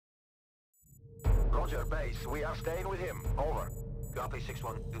Roger, base. We are staying with him. Over. Copy,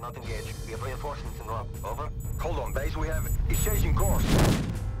 6-1. Do not engage. We have reinforcements in route. Over. Hold on, base. We have... He's changing course.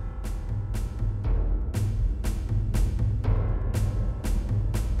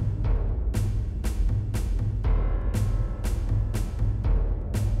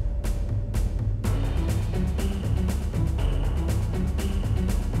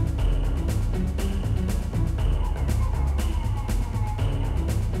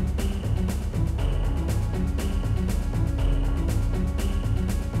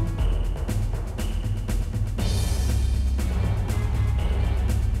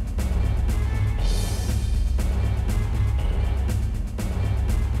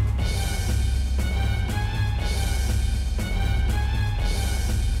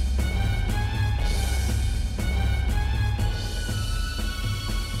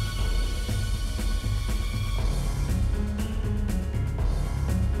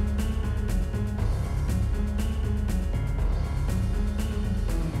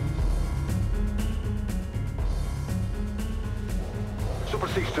 Super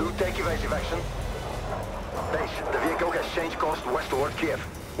 6-2, take evasive action. Base, the vehicle has changed course west toward Kiev.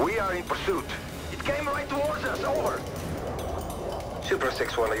 We are in pursuit. It came right towards us, over. Super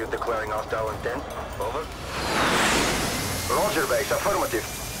 6-1, are you declaring hostile intent? Over. Roger, base, affirmative.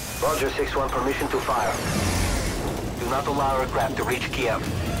 Roger, 6-1, permission to fire. Do not allow aircraft to reach Kiev.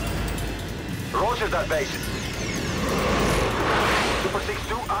 Roger that, base. Super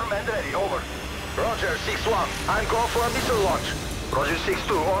 6-2, armed and ready, over. Roger, 6-1, I'm going for a missile launch. Roger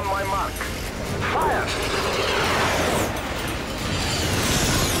 6-2, on my mark. Fire!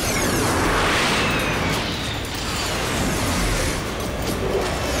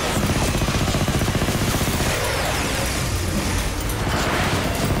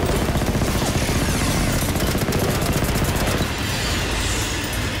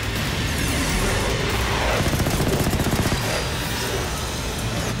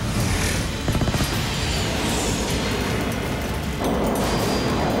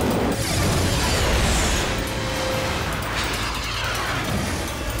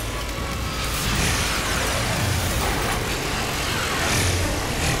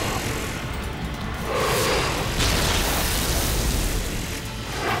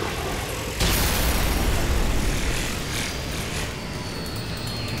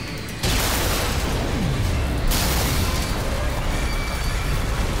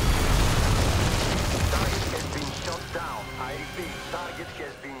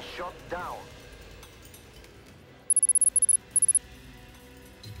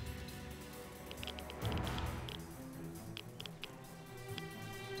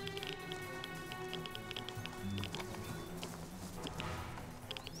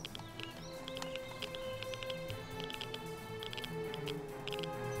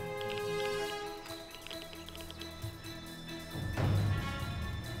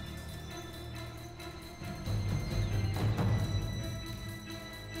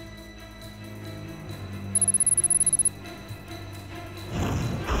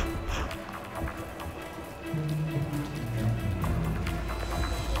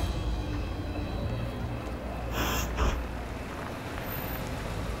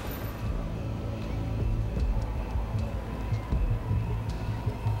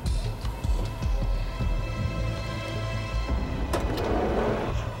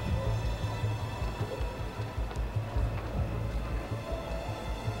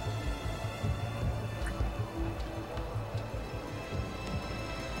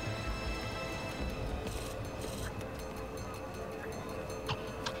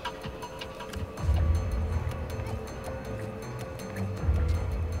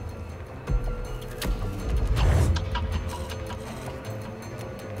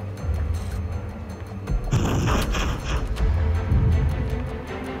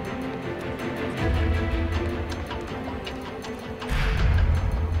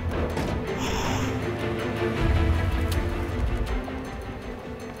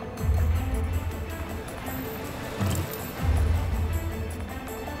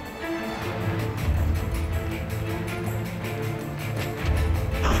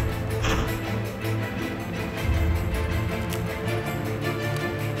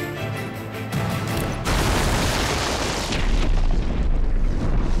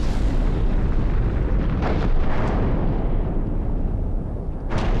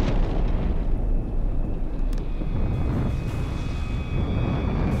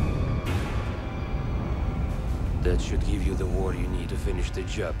 That should give you the war you need to finish the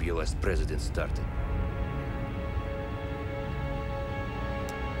job US president started.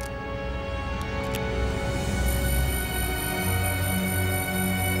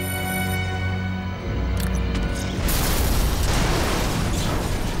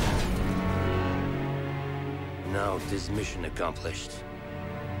 Now it is mission accomplished.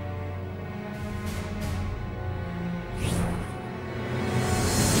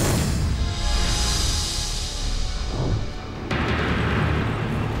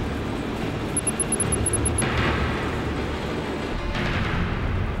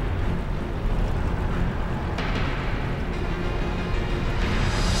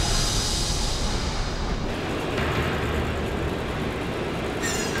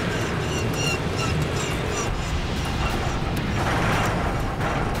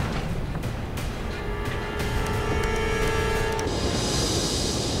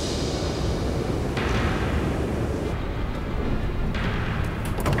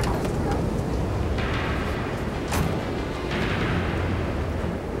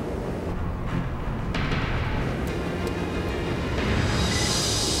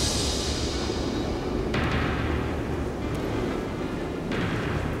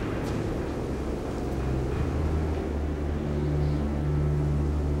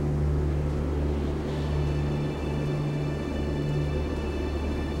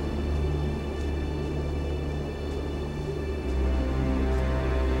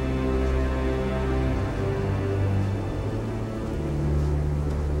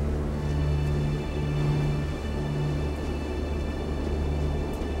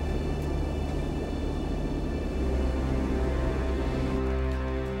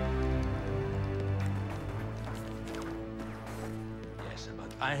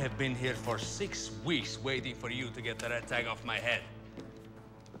 I have been here for 6 weeks waiting for you to get the red tag off my head.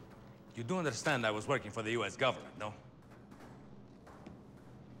 You do understand I was working for the US government, no?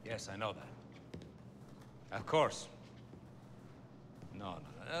 Yes, I know that. Of course. No.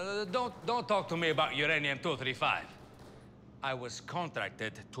 Don't talk to me about uranium 235. I was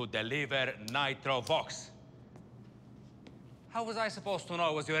contracted to deliver nitrovox. How was I supposed to know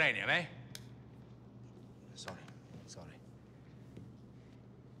it was uranium, eh? Sorry.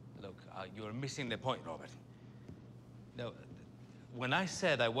 Look, you're missing the point, Robert. No, when I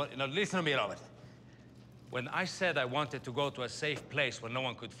said listen to me, Robert. When I said I wanted to go to a safe place where no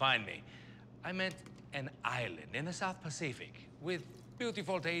one could find me, I meant an island in the South Pacific with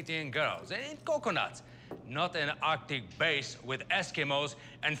beautiful Tahitian girls and coconuts, not an Arctic base with Eskimos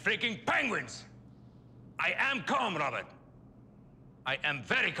and freaking penguins. I am calm, Robert. I am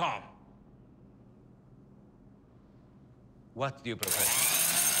very calm. What do you prefer?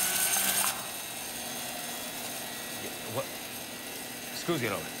 What? Excuse me,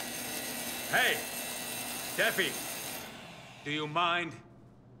 Robert. Hey, Deppy, do you mind?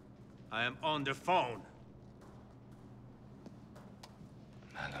 I am on the phone.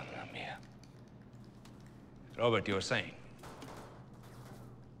 Mamma mia. Robert, you were saying?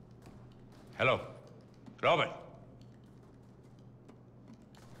 Hello? Robert?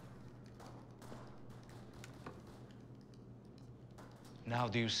 Now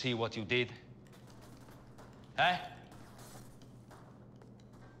do you see what you did? Eh?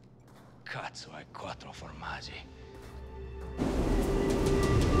 Cazzo, hai 4 formaggi.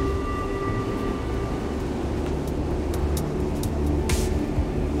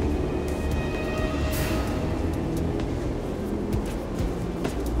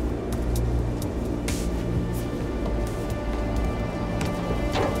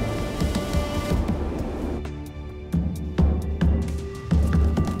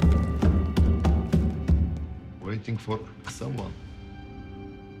 Waiting for someone.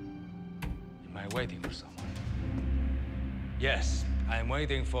 Am I waiting for someone? Yes, I'm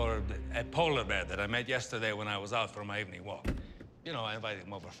waiting for a polar bear that I met yesterday when I was out for my evening walk. You know, I invited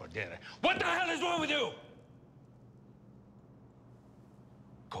him over for dinner. What the hell is wrong with you?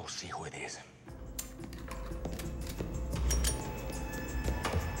 Go see who it is.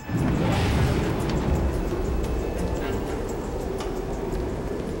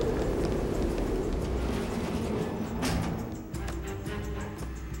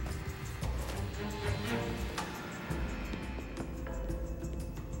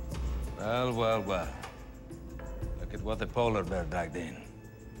 Well. Look at what the polar bear dragged in.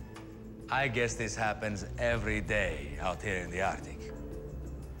 I guess this happens every day out here in the Arctic.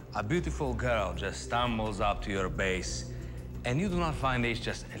 A beautiful girl just stumbles up to your base, and you do not find this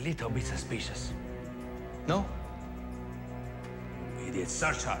just a little bit suspicious. No? You idiot,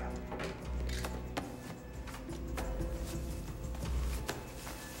 search her.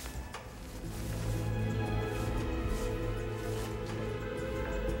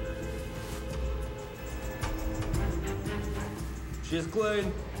 She's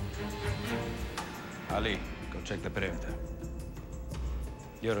clean. Ali, go check the perimeter.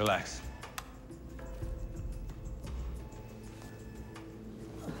 You relax.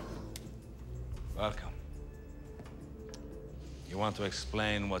 Welcome. You want to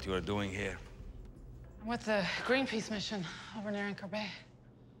explain what you are doing here? I'm with the Greenpeace mission over near Anchor Bay.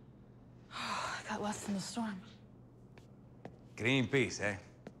 I got lost in the storm. Greenpeace, eh?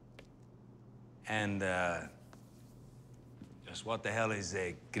 And, just what the hell is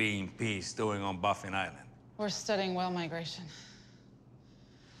a Greenpeace doing on Baffin Island? We're studying whale migration.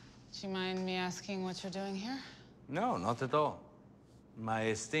 Do you mind me asking what you're doing here? No, not at all. My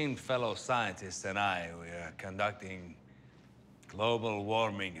esteemed fellow scientists and I, we are conducting global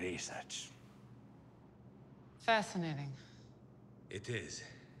warming research. Fascinating. It is.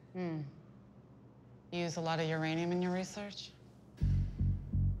 You use a lot of uranium in your research?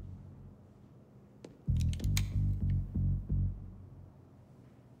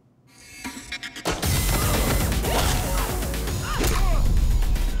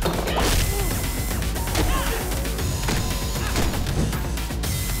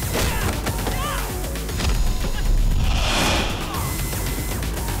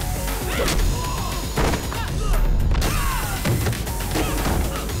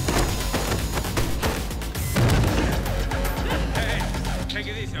 Take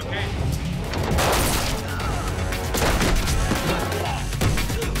it easy, okay?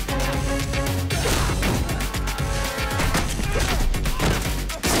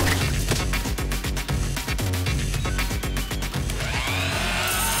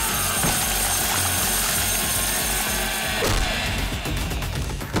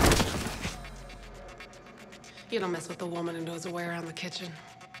 You don't mess with the woman who knows her way around the kitchen.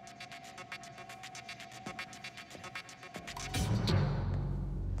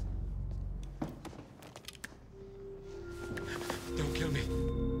 Don't kill me.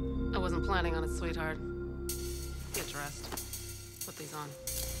 I wasn't planning on it, sweetheart. Get dressed. Put these on.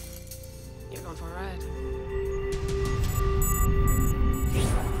 You're going for a ride.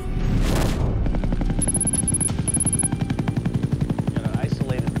 Got an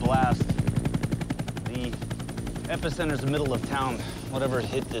isolated blast. The epicenter's the middle of town. Whatever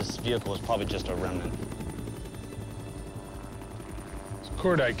hit this vehicle is probably just a remnant. It's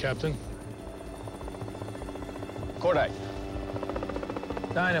cordite, Captain. Cordite.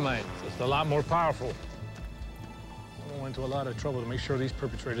 Dynamite. It's a lot more powerful. I went to a lot of trouble to make sure these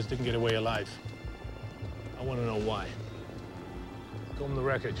perpetrators didn't get away alive. I want to know why. Comb the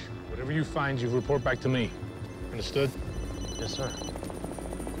wreckage. Whatever you find, you report back to me. Understood? Yes, sir.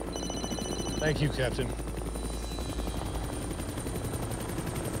 Thank you, Captain.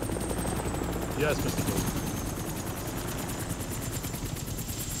 Yes, Mr. Blue.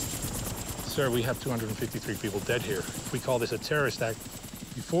 Sir, we have 253 people dead here. If we call this a terrorist act,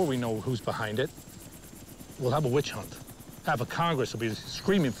 before we know who's behind it, we'll have a witch hunt. Half of Congress will be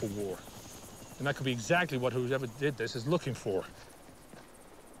screaming for war. And that could be exactly what whoever did this is looking for.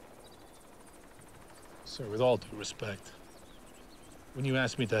 Sir, with all due respect, when you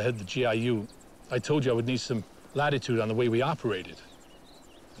asked me to head the GIU, I told you I would need some latitude on the way we operated.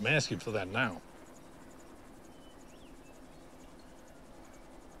 I'm asking for that now.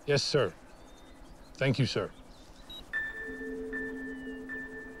 Yes, sir. Thank you, sir.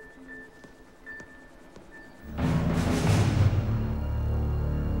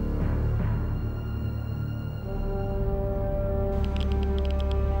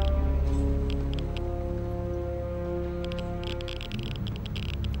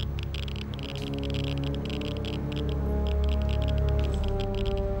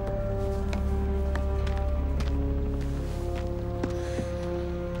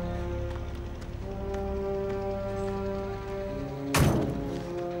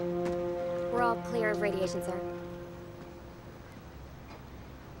 We're all clear of radiation, sir.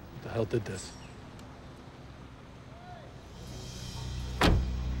 What the hell did this?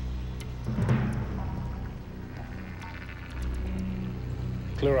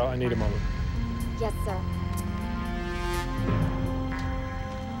 Clear out, I need a moment. Yes, sir.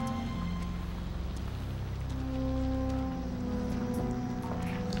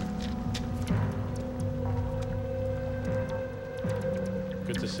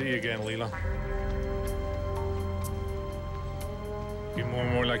 Good to see you again, Leela. You're more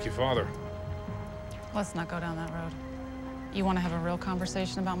and more like your father. Let's not go down that road. You want to have a real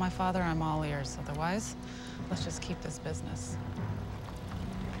conversation about my father? I'm all ears. Otherwise, let's just keep this business.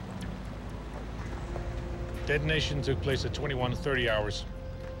 Detonation took place at 21:30 hours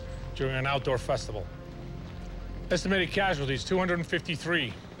during an outdoor festival. Estimated casualties,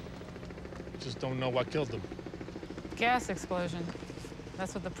 253. Just don't know what killed them. Gas explosion.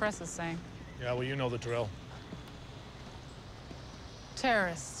 That's what the press is saying. Yeah, well, you know the drill.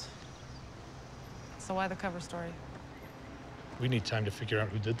 Terrorists. So why the cover story? We need time to figure out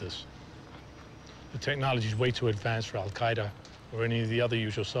who did this. The technology's way too advanced for Al-Qaeda or any of the other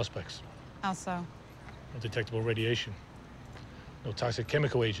usual suspects. How so? No detectable radiation. No toxic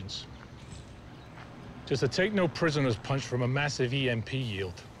chemical agents. Just a take-no prisoners punch from a massive EMP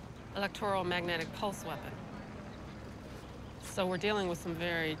yield. Electoral magnetic pulse weapon. So we're dealing with some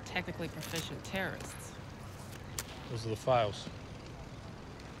very technically proficient terrorists. Those are the files.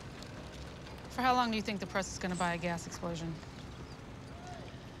 For how long do you think the press is going to buy a gas explosion?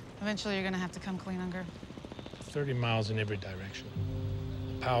 Eventually, you're going to have to come clean, Unger. 30 miles in every direction.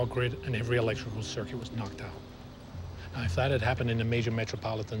 The power grid and every electrical circuit was knocked out. Now, if that had happened in a major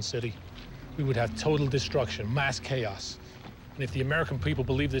metropolitan city, we would have total destruction, mass chaos. And if the American people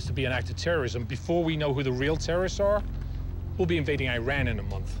believe this to be an act of terrorism, before we know who the real terrorists are, we'll be invading Iran in a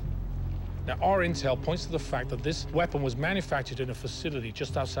month. Now, our intel points to the fact that this weapon was manufactured in a facility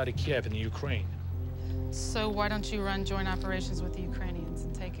just outside of Kiev in the Ukraine. So why don't you run joint operations with the Ukrainians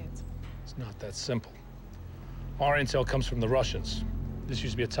and take it? It's not that simple. Our intel comes from the Russians. This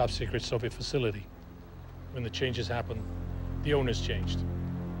used to be a top-secret Soviet facility. When the changes happened, the owners changed.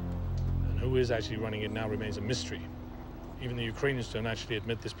 And who is actually running it now remains a mystery. Even the Ukrainians don't actually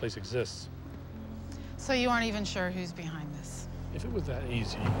admit this place exists. So you aren't even sure who's behind this? If it was that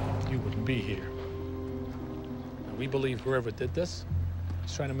easy, you wouldn't be here. Now, we believe whoever did this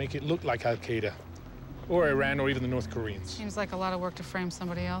is trying to make it look like Al-Qaeda, or Iran, or even the North Koreans. Seems like a lot of work to frame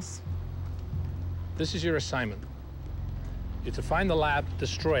somebody else. This is your assignment. You're to find the lab,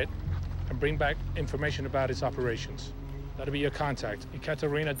 destroy it, and bring back information about its operations. That'll be your contact,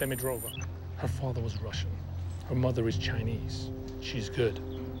 Ekaterina Demidrova. Her father was Russian. Her mother is Chinese. She's good.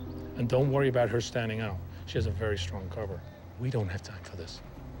 And don't worry about her standing out. She has a very strong cover. We don't have time for this.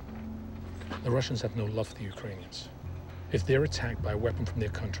 The Russians have no love for the Ukrainians. If they're attacked by a weapon from their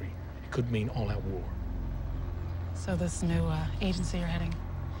country, it could mean all-out war. So this new agency you're heading,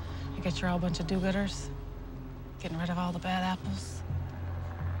 you get your whole bunch of do-gooders? Getting rid of all the bad apples?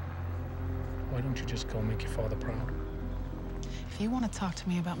 Why don't you just go make your father proud? If you want to talk to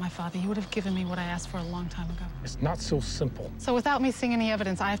me about my father, you would have given me what I asked for a long time ago. It's not so simple. So without me seeing any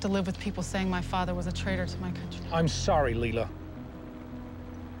evidence, I have to live with people saying my father was a traitor to my country. I'm sorry, Leela.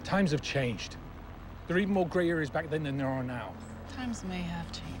 Times have changed. There are even more gray areas back then than there are now. Times may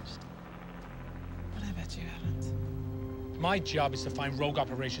have changed, but I bet you haven't. My job is to find rogue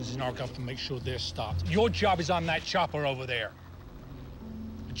operations in our government and make sure they're stopped. Your job is on that chopper over there.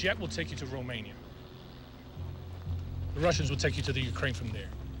 The jet will take you to Romania. The Russians will take you to the Ukraine from there.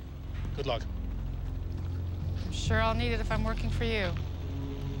 Good luck. I'm sure I'll need it if I'm working for you.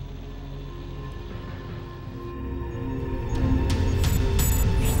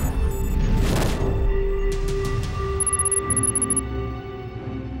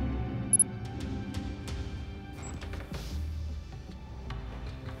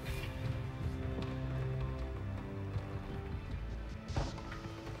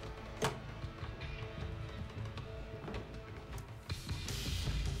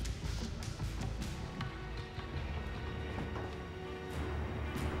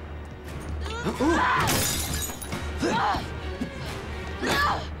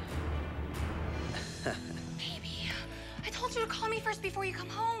 Baby, I told you to call me first before you come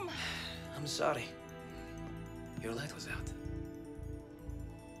home. I'm sorry. Your light was out.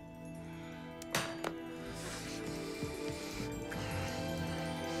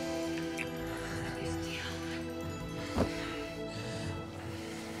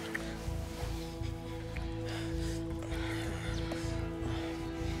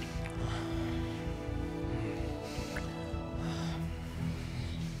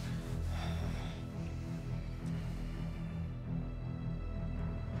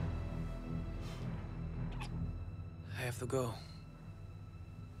 I have to go.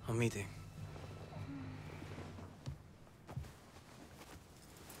 I'm meeting.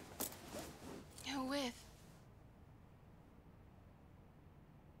 Who with?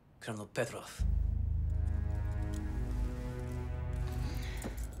 Colonel Petrov.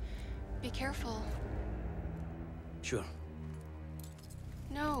 Be careful. Sure.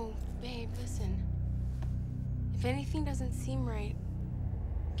 No, babe, listen. If anything doesn't seem right,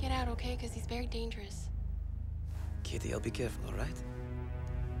 get out, okay? Because he's very dangerous. Kitty, I'll be careful, all right?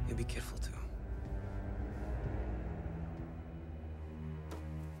 You be careful, too.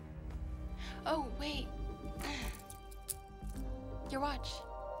 Oh, wait. Your watch.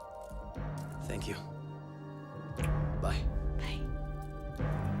 Thank you. Bye. Bye.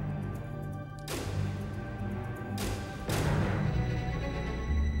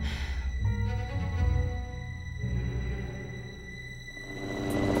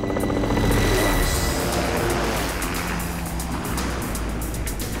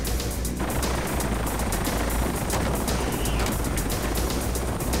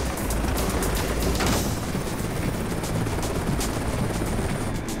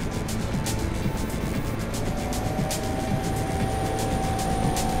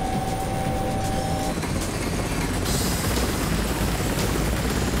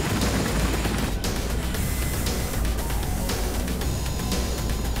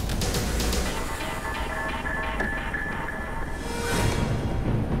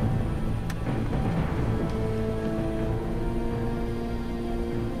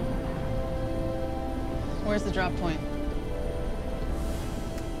 Where's the drop point?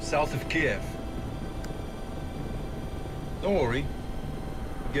 South of Kiev. Don't worry.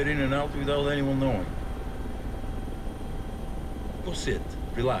 Get in and out without anyone knowing. Go sit,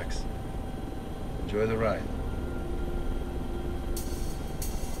 relax. Enjoy the ride.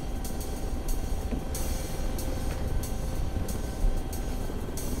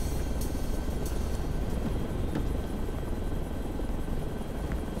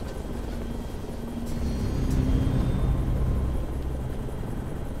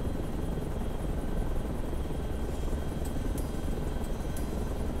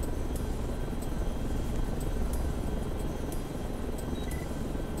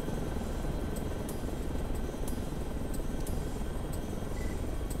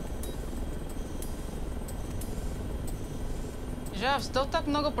 Жав, что так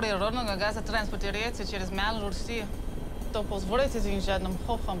много природного газа транспортируется через Малую Россию? То позволит этим жадным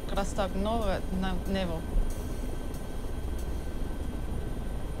хохам красть так новое на небо.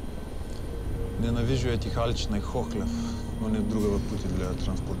 Ненавижу этих алчных хохлев, но нет другого пути для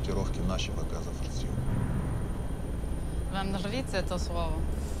транспортировки нашего газа в Россию. Вам нравится это слово?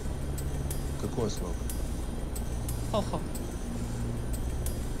 Какое слово? Хохо.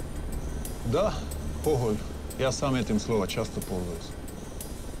 Да, хохоль. Я сам этим словом часто пользуюсь.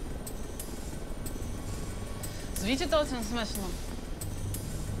 Звучит очень смешно.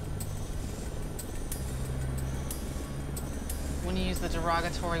 When you use the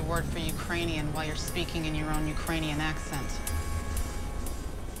derogatory word for Ukrainian while you're speaking in your own Ukrainian accent.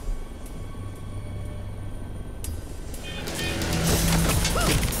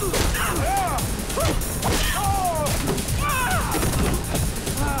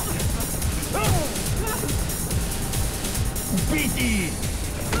 Убейте!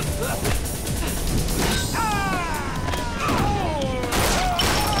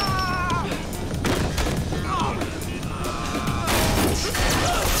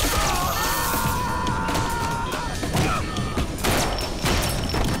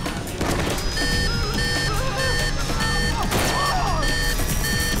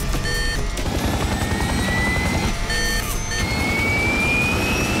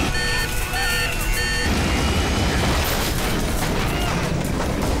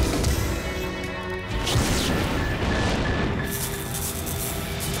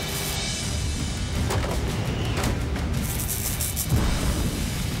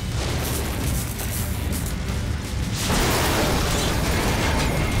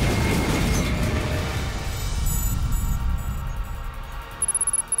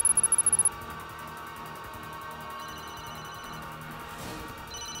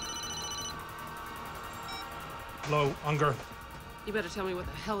 Hello, Unger. You better tell me what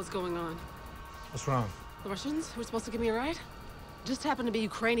the hell is going on. What's wrong? The Russians who were supposed to give me a ride? Just happen to be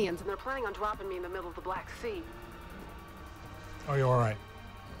Ukrainians, and they're planning on dropping me in the middle of the Black Sea. Are you all right?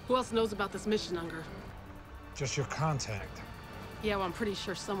 Who else knows about this mission, Unger? Just your contact. Yeah, well, I'm pretty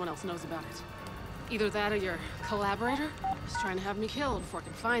sure someone else knows about it. Either that or your collaborator is trying to have me killed before I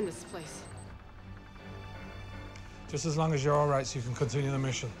can find this place. Just as long as you're all right so you can continue the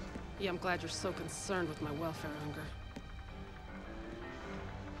mission. Yeah, I'm glad you're so concerned with my welfare, Unger.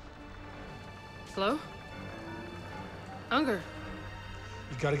 Hello? Unger.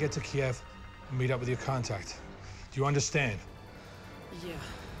 You gotta get to Kiev and meet up with your contact. Do you understand? Yeah.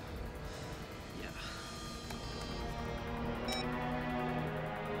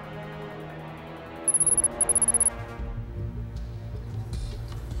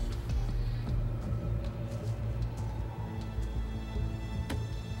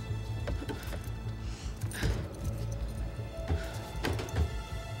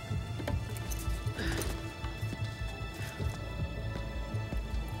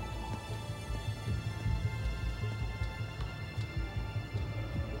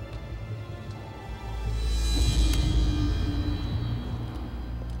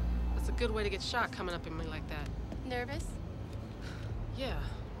 Good way to get shot coming up in me like that. Nervous? Yeah.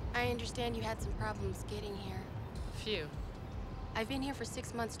 I understand you had some problems getting here. Few. I've been here for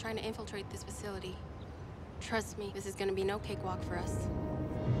 6 months trying to infiltrate this facility. Trust me, this is gonna be no cakewalk for us.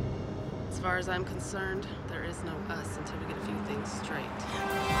 As far as I'm concerned, there is no us until we get a few things straight.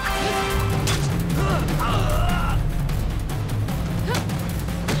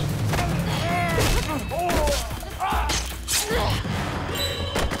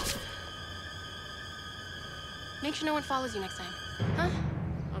 Make sure no one follows you next time, huh?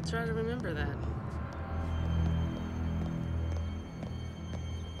 I'll try to remember that.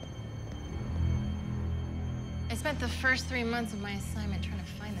 I spent the first 3 months of my assignment trying to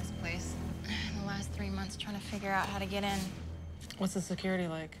find this place. And the last 3 months trying to figure out how to get in. What's the security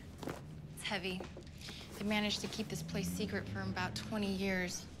like? It's heavy. They managed to keep this place secret for about 20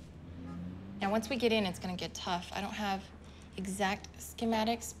 years. Now, once we get in, it's gonna get tough. I don't have exact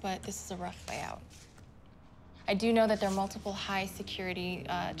schematics, but this is a rough way out. I do know that there are multiple high security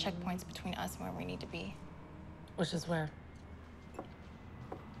checkpoints between us and where we need to be. Which is where?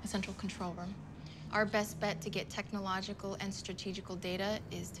 A central control room. Our best bet to get technological and strategical data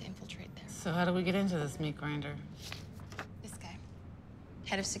is to infiltrate there. So how do we get into this meat grinder? This guy,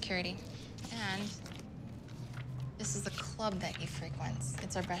 head of security. And this is the club that he frequents.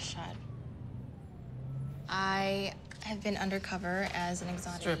 It's our best shot. I have been undercover as an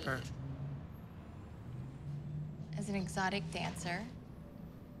exotic... Stripper. As an exotic dancer.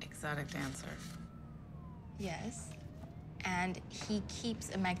 Exotic dancer. Yes. And he keeps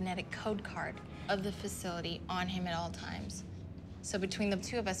a magnetic code card of the facility on him at all times. So between the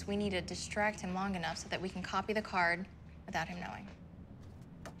two of us, we need to distract him long enough so that we can copy the card without him knowing.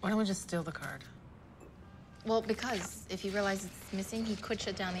 Why don't we just steal the card? Well, because if he realizes it's missing, he could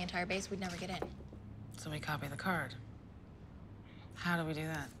shut down the entire base. We'd never get in. So we copy the card. How do we do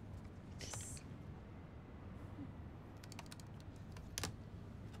that?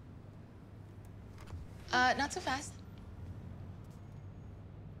 Not so fast.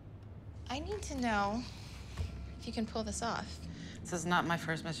 I need to know if you can pull this off. This is not my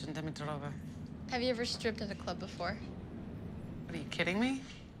first mission, Dimitrova. Have you ever stripped at a club before? What, are you kidding me?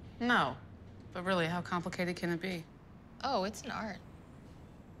 No. But really, how complicated can it be? Oh, it's an art.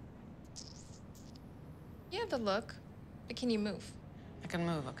 You have the look, but can you move? I can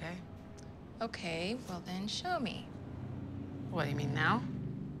move, okay? Okay, well then show me. What, you mean now?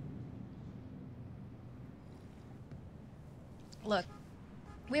 Look,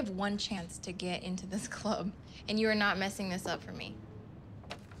 we have one chance to get into this club, and you are not messing this up for me.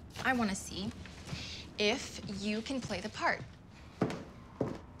 I want to see if you can play the part. Come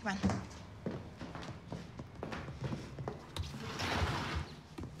on.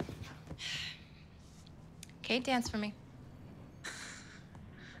 Okay, dance for me.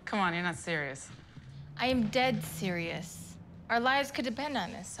 Come on, you're not serious. I am dead serious. Our lives could depend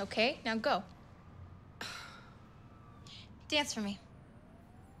on this, okay? Now go. Dance for me.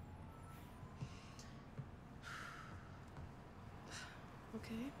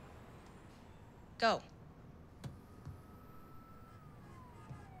 Okay. Go.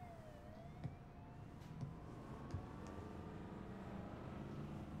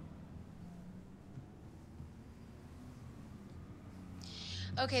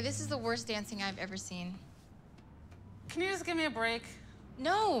 Okay, this is the worst dancing I've ever seen. Can you just give me a break?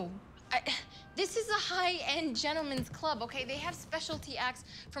 No. This is a high-end gentleman's club, okay? They have specialty acts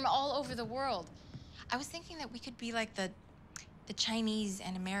from all over the world. I was thinking that we could be like the Chinese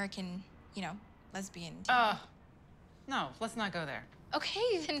and American, you know, lesbian. No, let's not go there.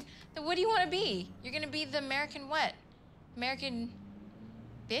 Okay, then what do you want to be? You're gonna be the American what? American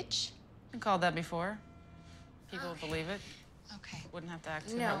bitch? Been called that before. People would believe it. Okay. Wouldn't have to act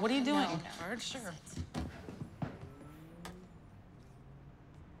too No, hard. What are you doing, no. Bard? Sure.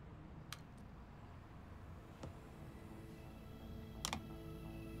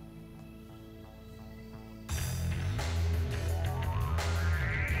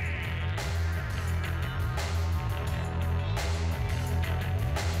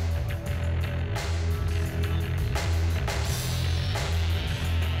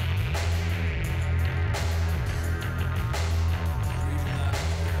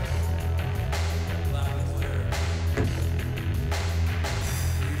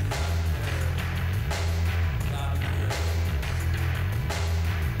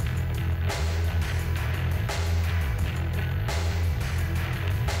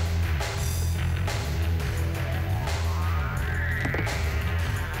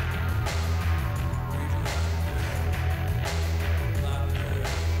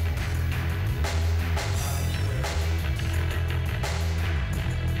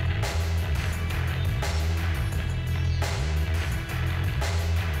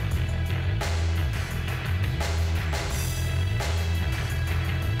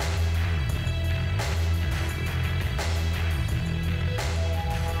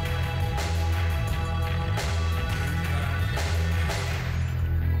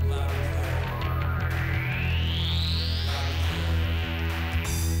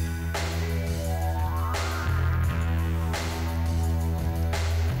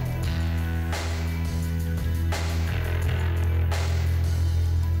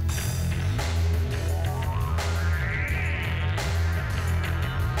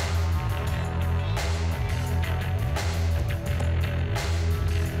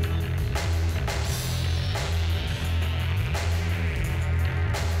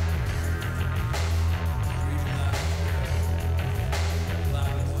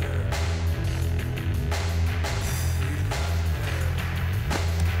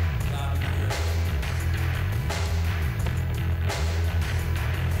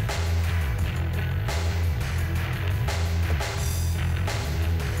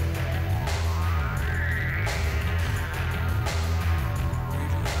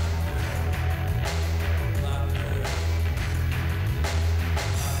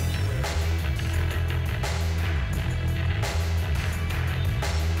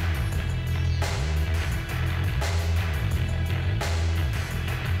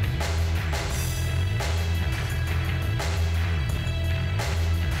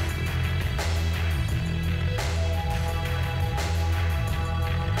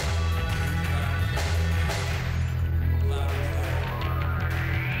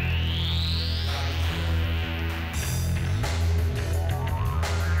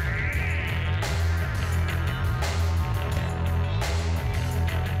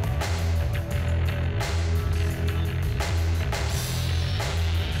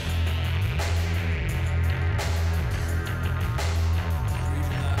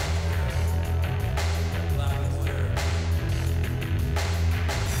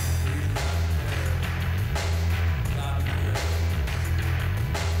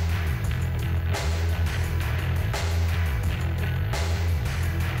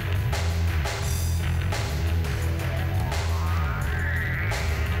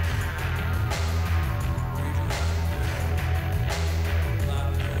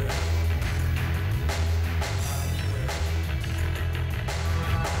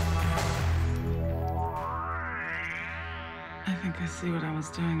 see what I was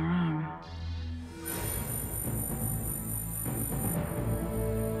doing wrong.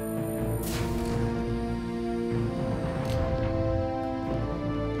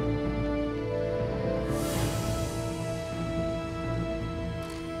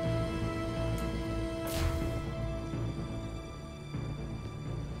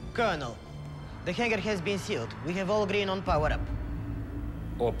 Colonel, the hangar has been sealed. We have all green on power-up.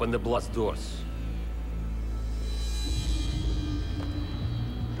 Open the blast doors.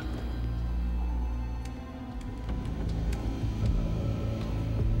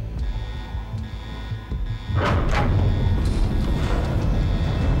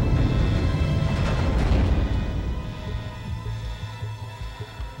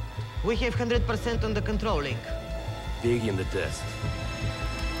 We have 100% on the control link. Begin the test.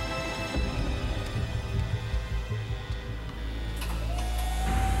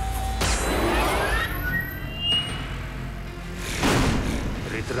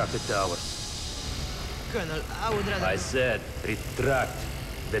 Retract the towers. Colonel, I would rather... I said, retract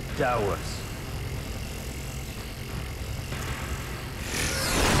the towers.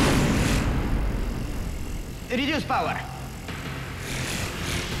 Reduce power.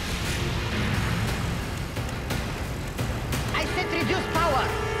 I said reduce power.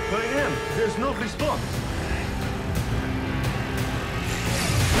 I am. There's no response.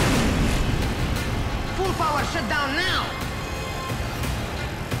 Full power shut down now.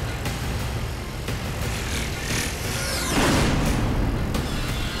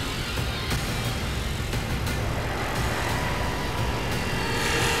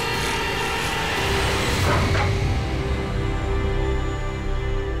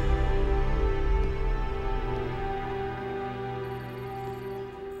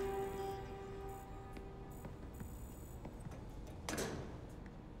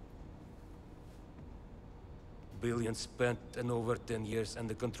 Billions spent and over 10 years, and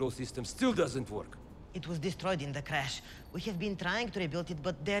the control system still doesn't work. It was destroyed in the crash. We have been trying to rebuild it,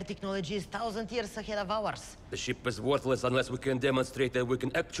 but their technology is 1,000 years ahead of ours. The ship is worthless unless we can demonstrate that we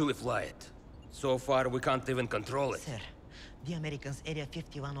can actually fly it. So far, we can't even control it. Sir, the Americans' Area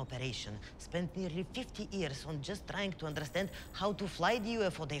 51 operation spent nearly 50 years on just trying to understand how to fly the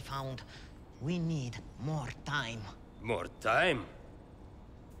UFO they found. We need more time. More time?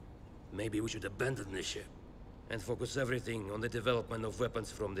 Maybe we should abandon the ship and focus everything on the development of weapons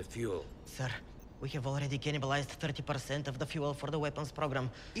from the fuel. Sir, we have already cannibalized 30% of the fuel for the weapons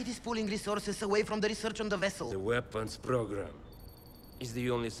program. It is pulling resources away from the research on the vessel. The weapons program is the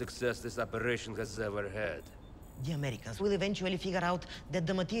only success this operation has ever had. The Americans will eventually figure out that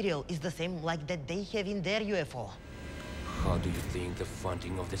the material is the same like that they have in their UFO. How do you think the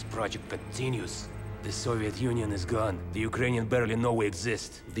funding of this project continues? The Soviet Union is gone. The Ukrainian barely know we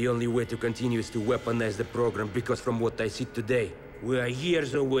exist. The only way to continue is to weaponize the program, because from what I see today, we are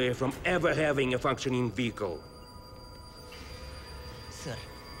years away from ever having a functioning vehicle. Sir,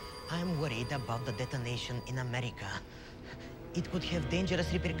 I'm worried about the detonation in America. It could have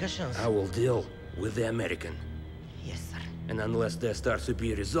dangerous repercussions. I will deal with the American. Yes, sir. And unless there start to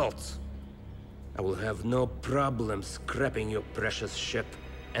be results, I will have no problem scrapping your precious ship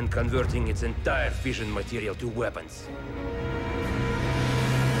and converting its entire fission material to weapons.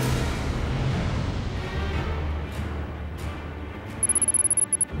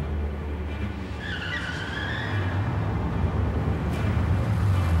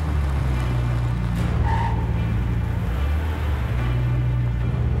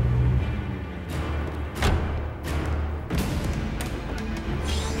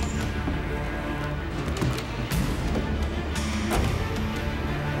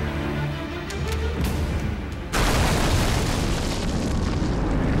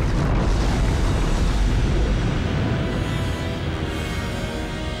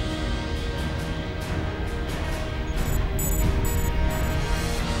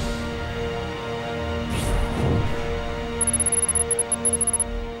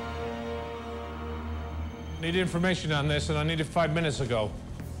 Need information on this, and I need it 5 minutes ago.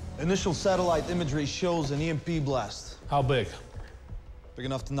 Initial satellite imagery shows an EMP blast. How big? Big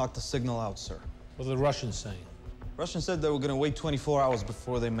enough to knock the signal out, sir. What are the Russians saying? Russians said they were gonna wait 24 hours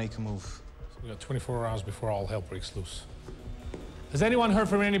before they make a move. So we got 24 hours before all hell breaks loose. Has anyone heard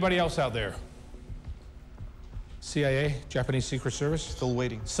from anybody else out there? CIA? Japanese Secret Service? Still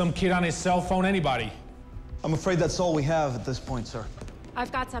waiting. Some kid on his cell phone? Anybody? I'm afraid that's all we have at this point, sir.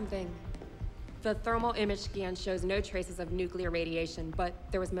 I've got something. The thermal image scan shows no traces of nuclear radiation, but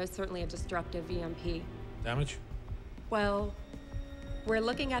there was most certainly a destructive EMP. Damage? Well, we're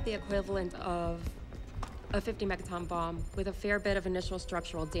looking at the equivalent of a 50 megaton bomb with a fair bit of initial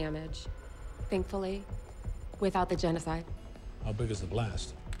structural damage. Thankfully, without the genocide. How big is the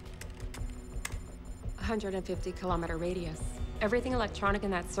blast? 150-kilometer radius. Everything electronic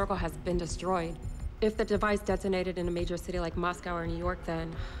in that circle has been destroyed. If the device detonated in a major city like Moscow or New York,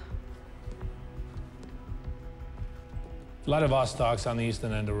 then... Vladivostok's on the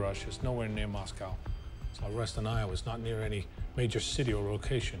eastern end of Russia. It's nowhere near Moscow. So Western Iowa is not near any major city or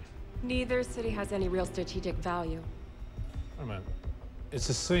location. Neither city has any real strategic value. Wait a minute. It's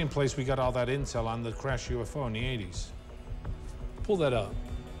the same place we got all that intel on the crashed UFO in the 80s. Pull that up.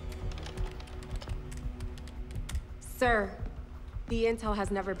 Sir, the intel has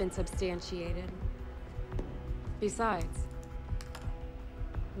never been substantiated. Besides,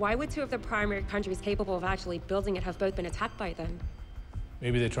 why would two of the primary countries capable of actually building it have both been attacked by then?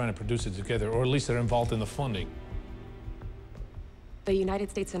 Maybe they're trying to produce it together, or at least they're involved in the funding. The United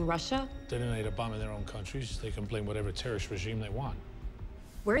States and Russia? Detonate a bomb in their own countries, they can blame whatever terrorist regime they want.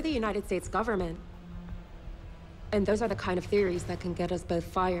 We're the United States government. And those are the kind of theories that can get us both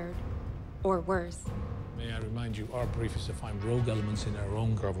fired, or worse. May I remind you, our brief is to find rogue elements in our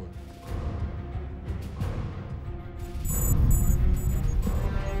own government.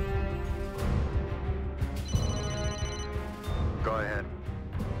 Go ahead.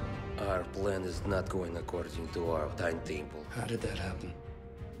 Our plan is not going according to our timetable. How did that happen?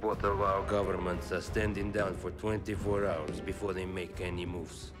 Both of our governments are standing down for 24 hours before they make any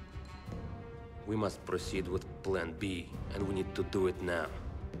moves. We must proceed with Plan B, and we need to do it now.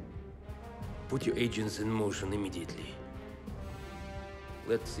 Put your agents in motion immediately.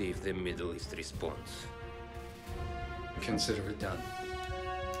 Let's see if the Middle East responds. Consider it done.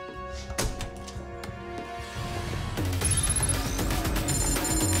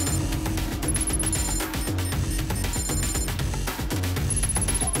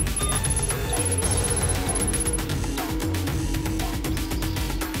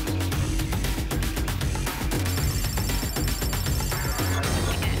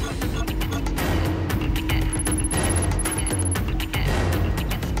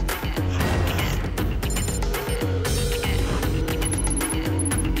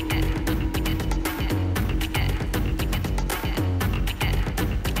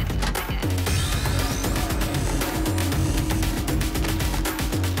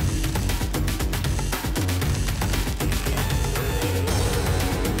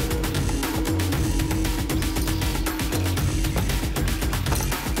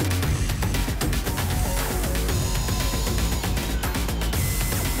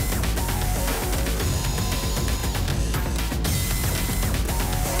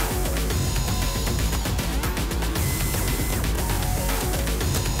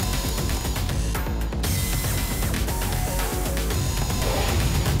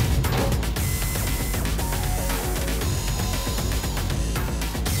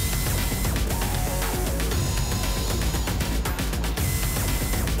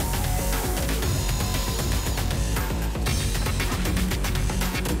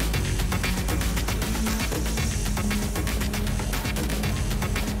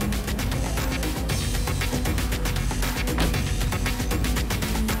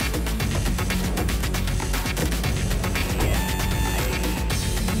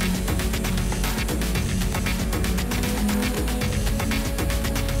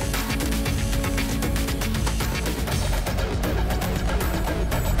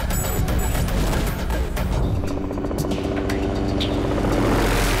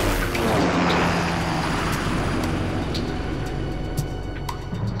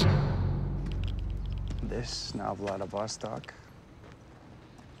 Now Vladivostok.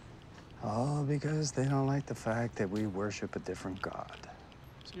 All because they don't like the fact that we worship a different god.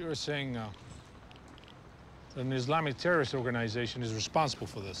 So you were saying an Islamic terrorist organization is responsible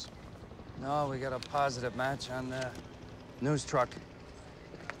for this? No, we got a positive match on the news truck.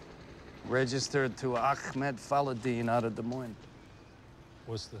 Registered to Ahmed Faladin out of Des Moines.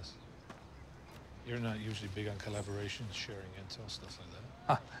 What's this? You're not usually big on collaboration, sharing intel, stuff like that.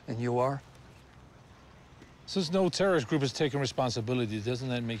 Huh, and you are? Since no terrorist group has taken responsibility, doesn't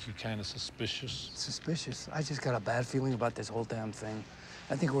that make you kind of suspicious? Suspicious? I just got a bad feeling about this whole damn thing.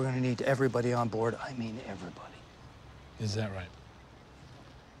 I think we're gonna need everybody on board. I mean, everybody. Is that right?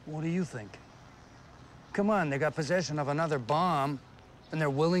 What do you think? Come on, they got possession of another bomb, and they're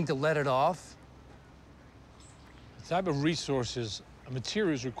willing to let it off? The type of resources and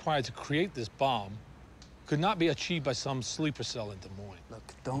materials required to create this bomb could not be achieved by some sleeper cell in Des Moines. Look,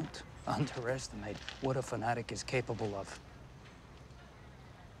 don't underestimate what a fanatic is capable of.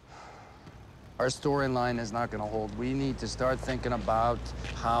 Our storyline is not going to hold. We need to start thinking about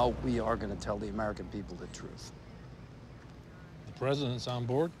how we are going to tell the American people the truth. The president's on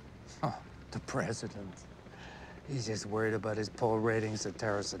board? Huh, the president. He's just worried about his poll ratings, the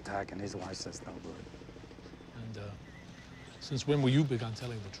terrorist attack, and his wife says no good. And since when were you big on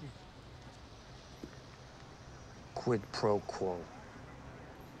telling the truth? Quid pro quo.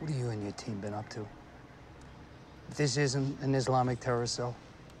 What have you and your team been up to? If this isn't an Islamic terror cell,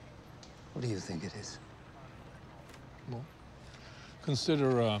 what do you think it is? Well,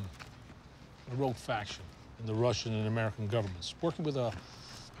 consider a rogue faction in the Russian and American governments, working with a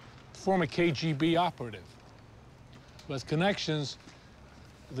former KGB operative who has connections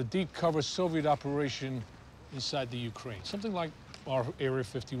with a deep cover Soviet operation inside the Ukraine. Something like our Area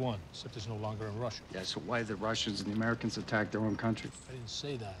 51, except it's no longer in Russia. Yeah, so why the Russians and the Americans attack their own country? I didn't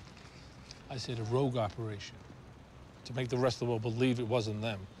say that. I said a rogue operation to make the rest of the world believe it wasn't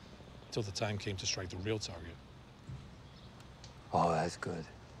them until the time came to strike the real target. Oh, that's good.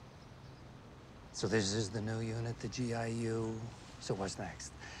 So this is the new unit, the GIU. So what's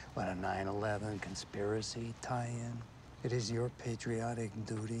next? What, a 9/11 conspiracy tie-in? It is your patriotic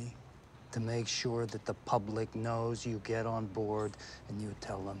duty to make sure that the public knows you get on board and you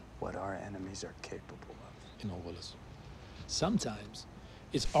tell them what our enemies are capable of. You know, Willis, sometimes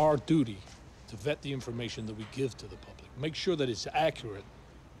it's our duty to vet the information that we give to the public, make sure that it's accurate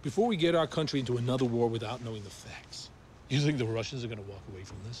before we get our country into another war without knowing the facts. You think the Russians are going to walk away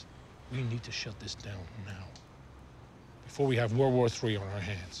from this? We need to shut this down now, before we have World War III on our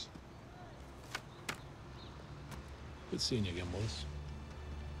hands. Good seeing you again, Willis.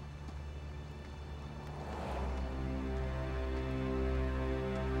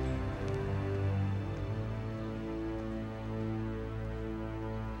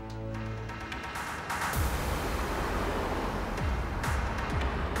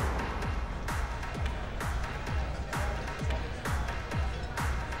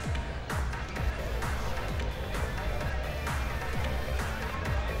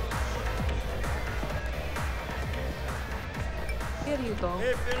 Here you go.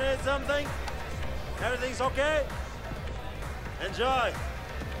 If you need something, everything's okay? Enjoy.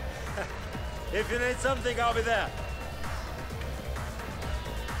 If you need something, I'll be there.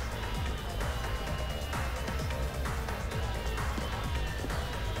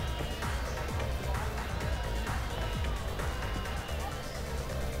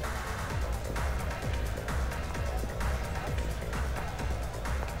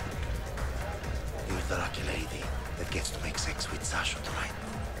 You're the lucky lady that gets to make sex with Sasha tonight.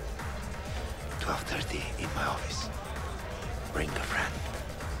 12:30 in my office. Bring a friend.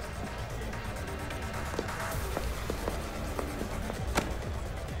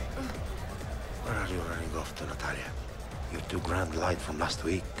 Where are you running off to, Natalia? Your 2 grand light from last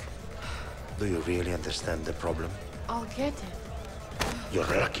week. Do you really understand the problem? I'll get it. Your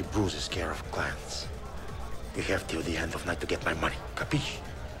lucky bruises care of clients. You have till the end of night to get my money. Capiche?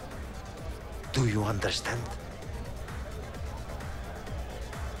 Do you understand?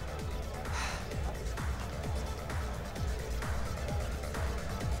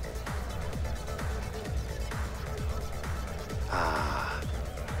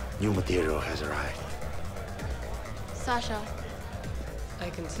 New material has arrived. Sasha. I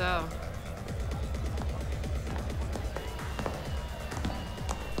can tell.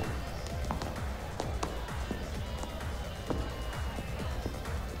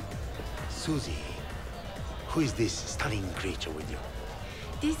 Susie, who is this stunning creature with you?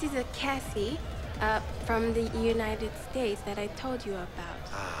 This is a Cassie from the United States that I told you about.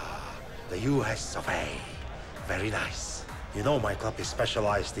 The US of A. Very nice. You know, my club is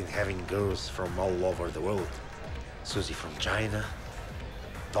specialized in having girls from all over the world. Susie from China,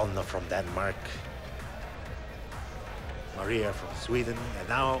 Donna from Denmark, Maria from Sweden, and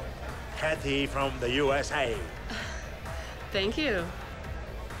now Kathy from the USA. Thank you.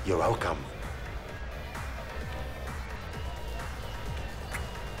 You're welcome.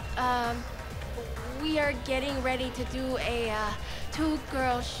 We are getting ready to do a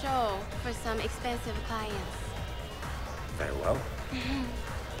 2-girl show for some expensive clients. Very well.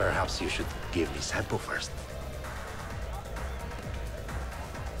 Perhaps you should give me sample first.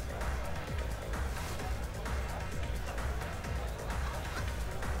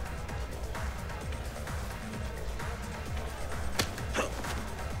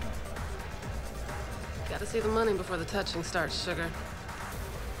 Gotta see the money before the touching starts, sugar.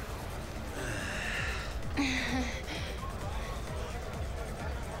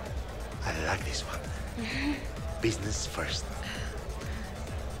 I like this one. Business first.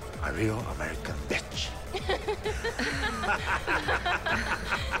 A real American bitch.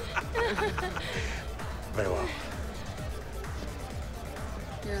 Very well.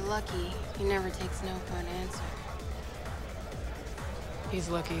 You're lucky. He never takes no for an answer. He's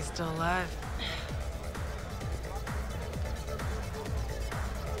lucky he's still alive.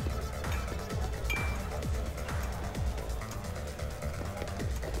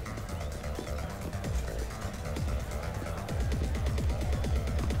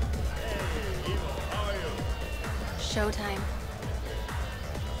 Showtime.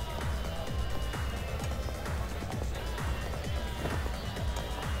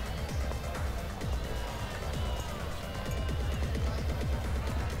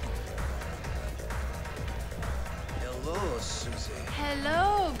 Hello, Susie.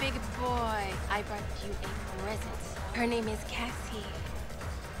 Hello, big boy. I brought you a present. Her name is Cassie.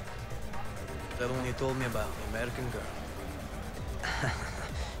 That one you told me about, the American girl.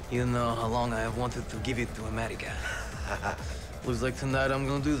 You know how long I have wanted to give it to America. Looks like tonight I'm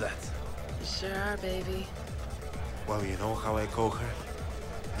gonna do that. You sure are, baby. Well, you know how I call her?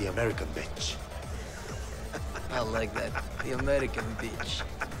 The American bitch. I like that. The American beach.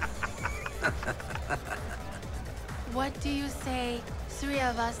 What do you say 3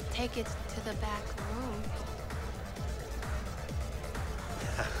 of us take it to the back room?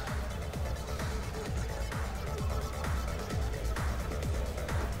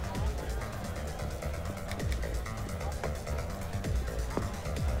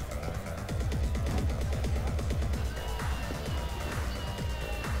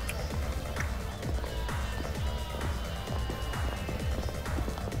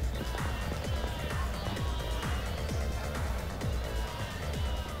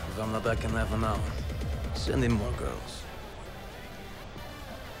 If I'm not back in half an hour, send in more girls.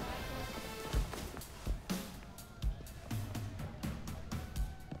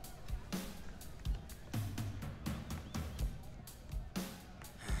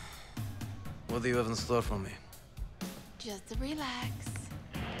 What do you have in store for me? Just relax.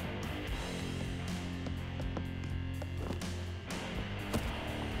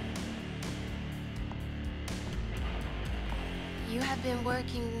 You have been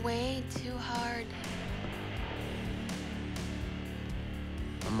working way too hard.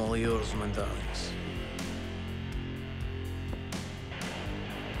 I'm all yours, my darlings.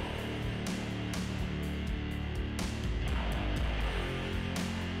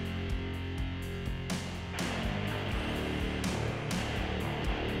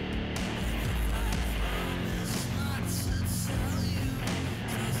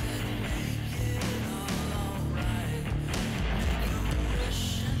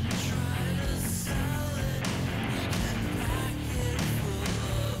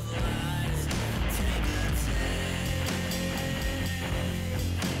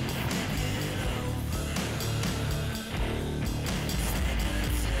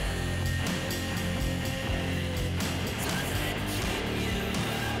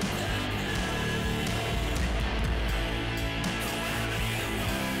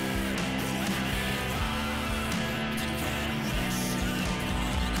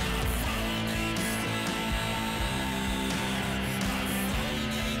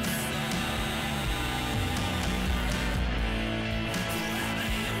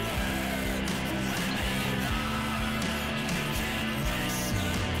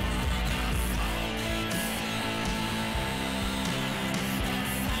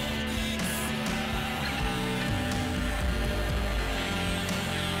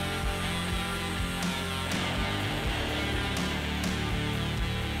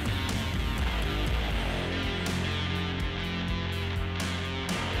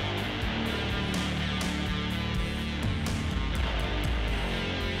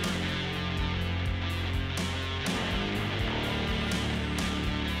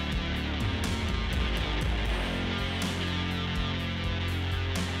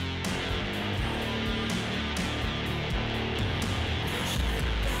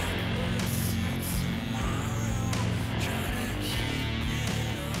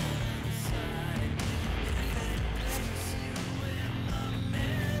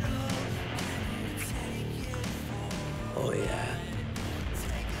 Oh, yeah.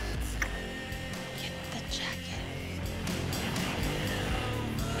 Get the jacket.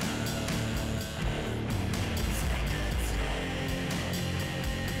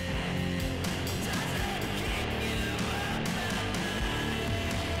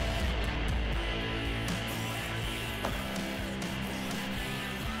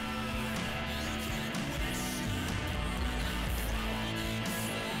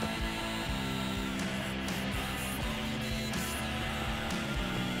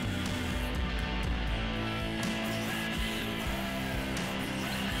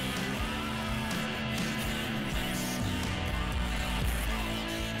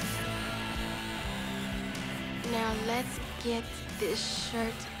 Now let's get this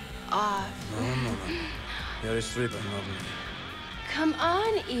shirt off. No. You're a stripper, not me. Come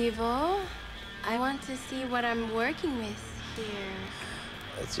on, Evil. I want to see what I'm working with here.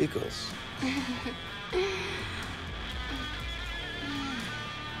 Chicos.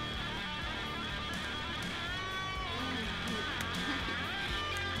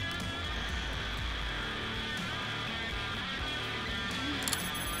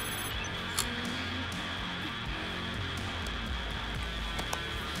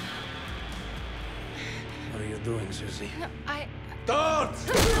 Susie. No, Don't!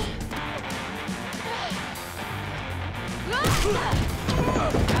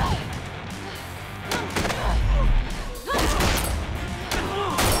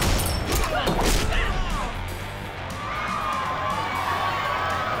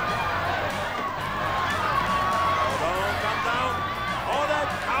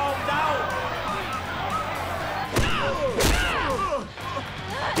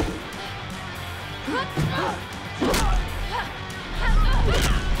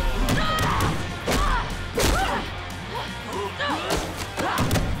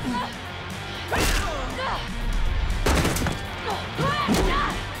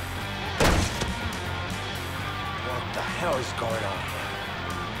 What the hell is going on here?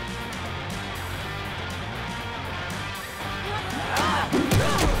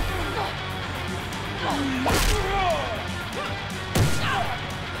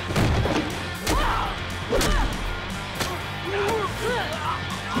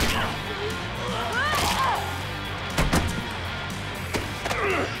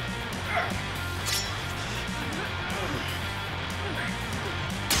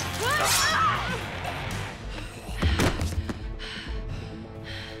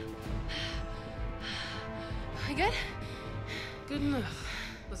 We good? Good enough.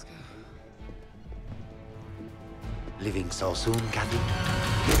 Let's go. Leaving so soon, Kathy?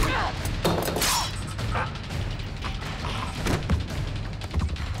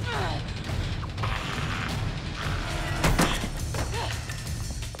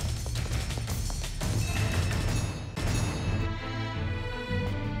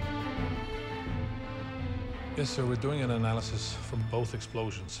 Yes, sir, we're doing an analysis from both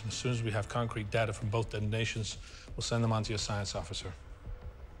explosions. And as soon as we have concrete data from both detonations, we'll send them on to your science officer.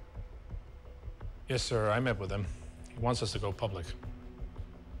 Yes, sir, I met with him. He wants us to go public.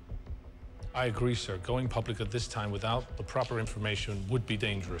 I agree, sir. Going public at this time without the proper information would be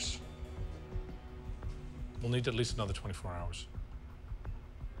dangerous. We'll need at least another 24 hours.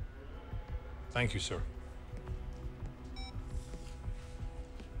 Thank you, sir.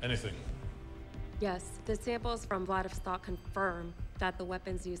 Anything? Yes, the samples from Vladivostok confirm that the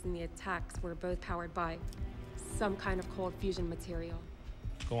weapons used in the attacks were both powered by some kind of cold fusion material.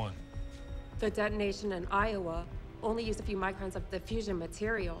 Go on. The detonation in Iowa only used a few microns of the fusion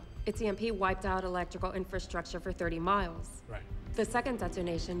material. Its EMP wiped out electrical infrastructure for 30 miles. Right. The second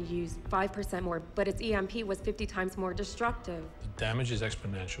detonation used 5% more, but its EMP was 50 times more destructive. The damage is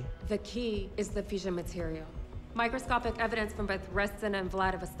exponential. The key is the fusion material. Microscopic evidence from both Reston and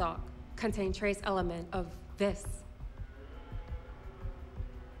Vladivostok contain trace element of this.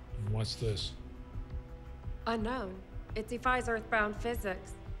 What's this? Unknown. It defies earthbound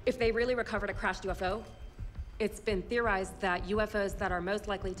physics. If they really recovered a crashed UFO, it's been theorized that UFOs that are most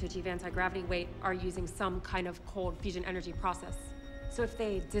likely to achieve anti-gravity weight are using some kind of cold fusion energy process. So if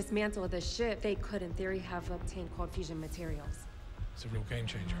they dismantle the ship, they could, in theory, have obtained cold fusion materials. It's a real game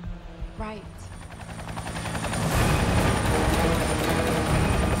changer. Right.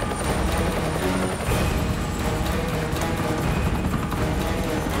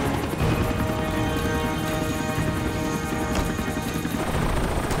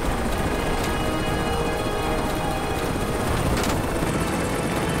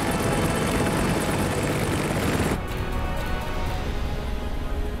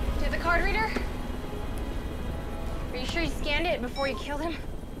 Before you killed him?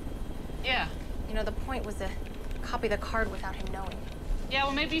 Yeah. You know, the point was to copy the card without him knowing. Yeah,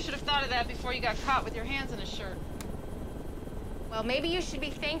 well, maybe you should have thought of that before you got caught with your hands in his shirt. Well, maybe you should be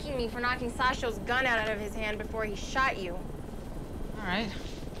thanking me for knocking Sasho's gun out of his hand before he shot you. All right.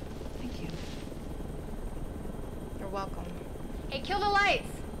 Thank you. You're welcome. Hey, kill the lights!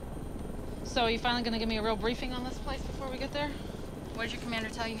 So, are you finally gonna give me a real briefing on this place before we get there? What did your commander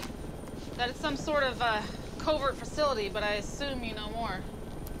tell you? That it's some sort of, covert facility, but I assume you know more.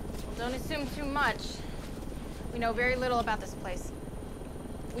 Well, don't assume too much. We know very little about this place.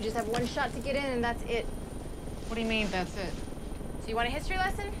 We just have one shot to get in, and that's it. What do you mean, that's it? So you want a history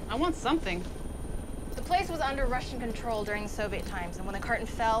lesson? I want something. The place was under Russian control during the Soviet times, and when the curtain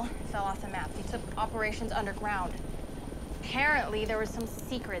fell, it fell off the map. They took operations underground. Apparently, there was some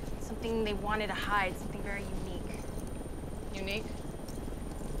secret, something they wanted to hide, something very unique. Unique?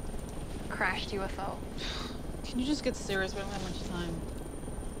 Crashed UFO. Can you just get serious? We don't have much time.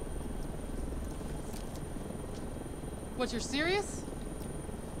 What, you're serious?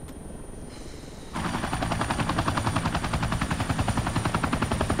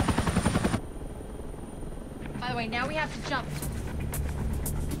 By the way, now we have to jump.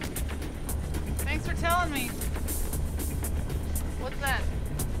 Thanks for telling me. What's that?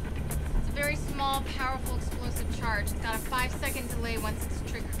 It's a very small, powerful, explosive charge. It's got a 5-second delay once it's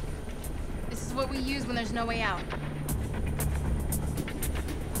triggered. This is what we use when there's no way out.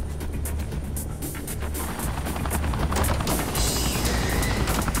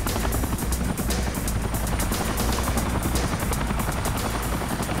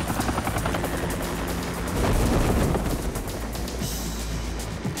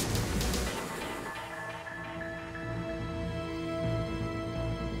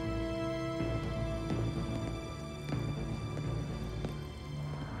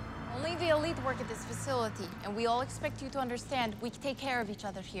 Only the elite work at this facility, and we all expect you to understand we take care of each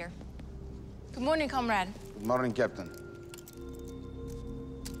other here. Good morning, comrade. Good morning, Captain.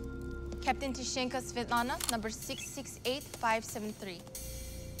 Captain Tishenko Svetlana, number 668573.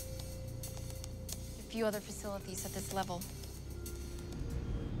 A few other facilities at this level.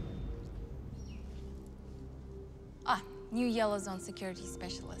 New Yellow Zone security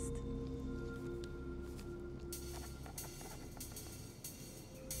specialist.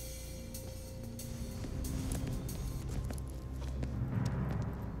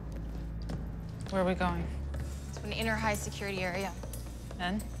 Where are we going? To an inner high security area.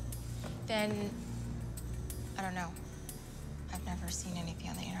 And? Then, I don't know. I've never seen anything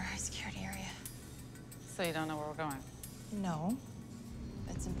on the inner high security area. So you don't know where we're going? No.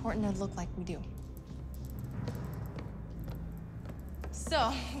 But it's important to look like we do.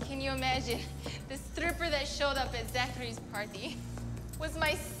 So, can you imagine? The stripper that showed up at Zachary's party was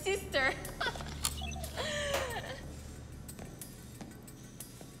my sister.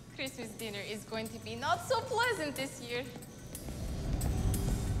 Christmas dinner is going to be not so pleasant this year.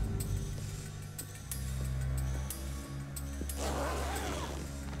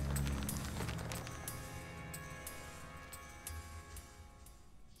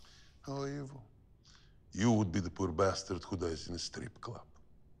 Oh, Ivo. You would be the poor bastard who dies in a strip club.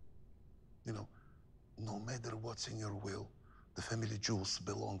 You know, no matter what's in your will, the family jewels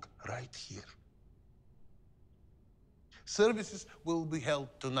belong right here. Services will be held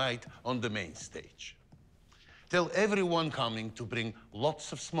tonight on the main stage. Tell everyone coming to bring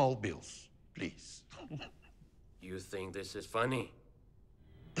lots of small bills, please. You think this is funny?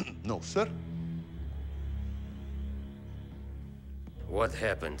 No, sir. What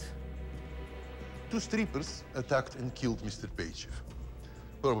happened? 2 strippers attacked and killed Mr. Pachev.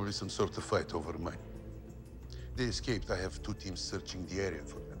 Probably some sort of fight over money. They escaped. I have 2 teams searching the area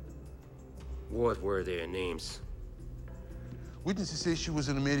for them. What were their names? Witnesses say she was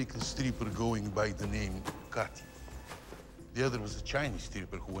an American stripper going by the name Kathy. The other was a Chinese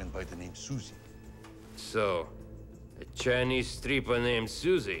stripper who went by the name Susie. So, a Chinese stripper named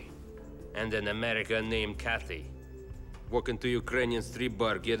Susie and an American named Kathy. Walk into Ukrainian strip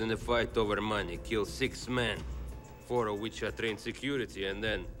bar, get in a fight over money, kill 6 men, 4 of which are trained security, and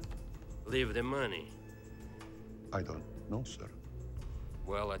then leave the money. I don't know, sir.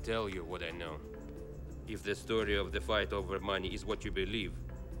 Well, I tell you what I know. If the story of the fight over money is what you believe,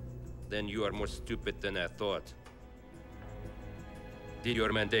 then you are more stupid than I thought. Did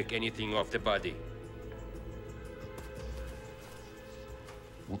your man take anything off the body?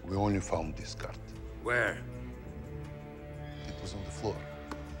 We only found this card. Where? It was on the floor.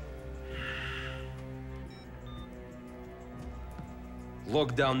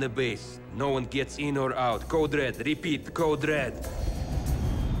 Lock down the base. No one gets in or out. Code red. Repeat, code red.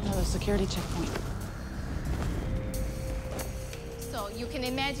 Another security checkpoint. So you can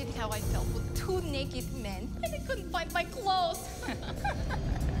imagine how I felt with 2 naked men and I couldn't find my clothes.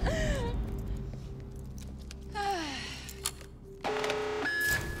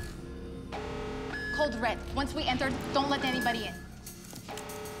 Code red. Once we entered, don't let anybody in.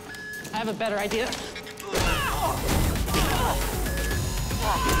 I have a better idea.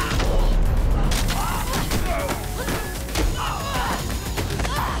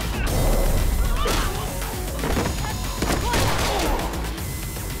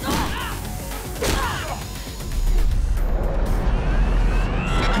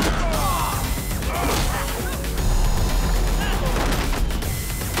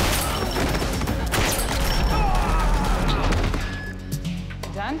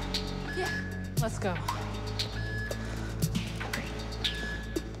 Done? Yeah. Let's go.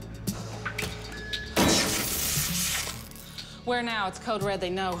 Where now? It's code red, they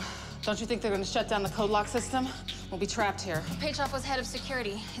know. Don't you think they're gonna shut down the code lock system? We'll be trapped here. Petrov was head of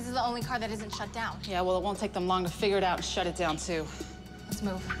security. This is the only car that isn't shut down. Yeah, well, it won't take them long to figure it out and shut it down, too. Let's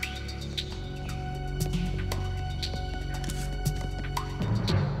move.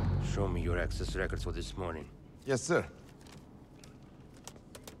 Show me your access records for this morning. Yes, sir.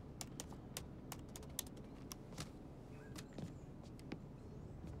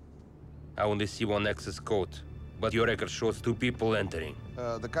 I only see one access code, but your record shows 2 people entering.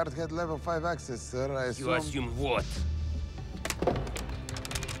 The card had level 5 access, sir. I assume... You assume what?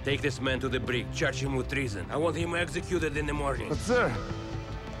 Take this man to the brig, charge him with treason. I want him executed in the morning. But sir...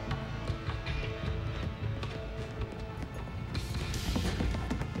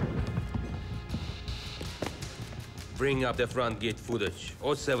 Bring up the front gate footage,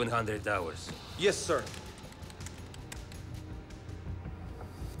 or 700 hours. Yes, sir.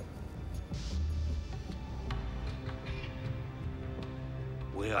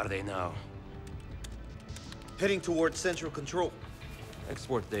 Where are they now? Heading towards central control.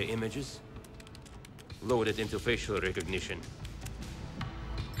 Export the images. Load it into facial recognition.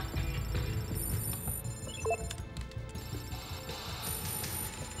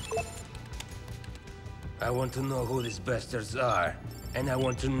 I want to know who these bastards are, and I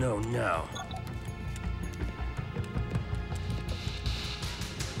want to know now.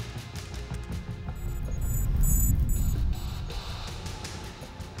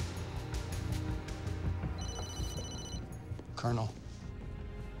 Colonel.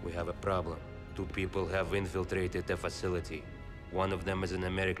 We have a problem. 2 people have infiltrated the facility. One of them is an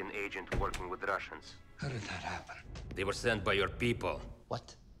American agent working with Russians. How did that happen? They were sent by your people.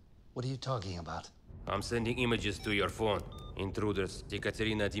 What? What are you talking about? I'm sending images to your phone. Intruders,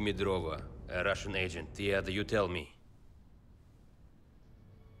 Ekaterina Dimitrova, a Russian agent. Yeah, you tell me.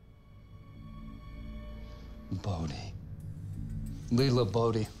 Bodhi. Leela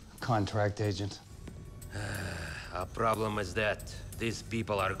Bodhi, contract agent. Our problem is that these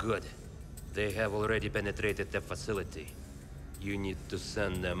people are good. They have already penetrated the facility. You need to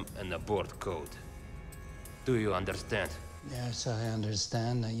send them an abort code. Do you understand? Yes, I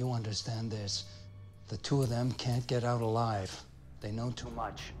understand. Now you understand this. The 2 of them can't get out alive. They know too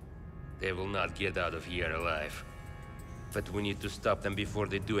much. They will not get out of here alive. But we need to stop them before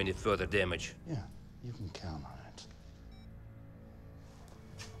they do any further damage. Yeah, you can count on it.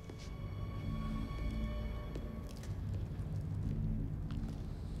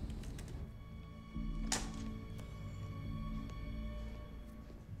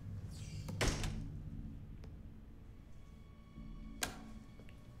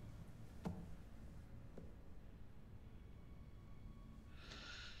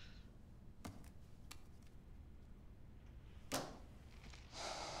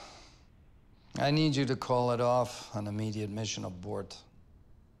 I need you to call it off, an immediate mission abort.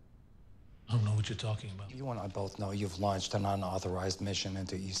 I don't know what you're talking about. You and I both know you've launched an unauthorized mission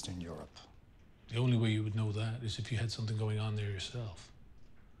into Eastern Europe. The only way you would know that is if you had something going on there yourself.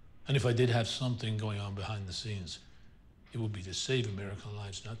 And if I did have something going on behind the scenes, it would be to save American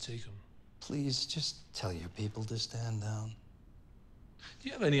lives, not take them. Please, just tell your people to stand down. Do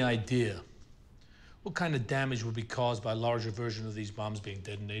you have any idea what kind of damage would be caused by a larger version of these bombs being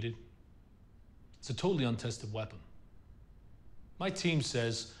detonated? It's a totally untested weapon. My team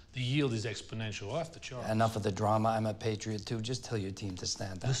says the yield is exponential, off the charts. Enough of the drama. I'm a patriot too. Just tell your team to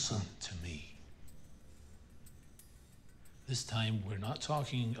stand down. Listen to me. This time, we're not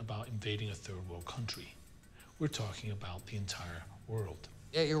talking about invading a third world country. We're talking about the entire world.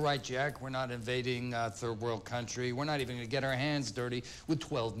 Yeah, you're right, Jack. We're not invading a third world country. We're not even gonna get our hands dirty with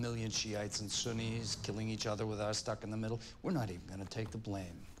 12 million Shiites and Sunnis killing each other with us stuck in the middle. We're not even gonna take the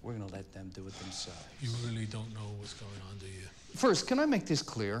blame. We're gonna let them do it themselves. You really don't know what's going on, do you? First, can I make this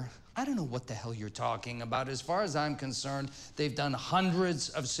clear? I don't know what the hell you're talking about. As far as I'm concerned, they've done hundreds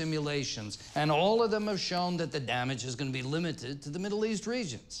of simulations, and all of them have shown that the damage is gonna be limited to the Middle East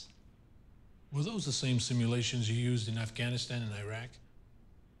regions. Were those the same simulations you used in Afghanistan and Iraq?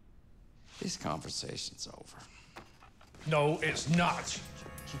 This conversation's over. No, it's not.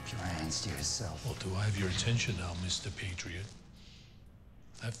 Keep your hands to yourself. Well, do I have your attention now, Mr. Patriot?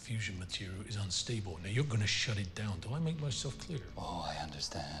 That fusion material is unstable. Now, you're gonna shut it down. Do I make myself clear? Oh, I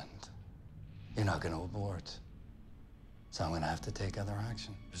understand. You're not gonna abort. So I'm gonna have to take other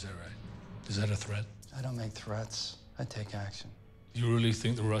action. Is that right? Is that a threat? I don't make threats. I take action. You really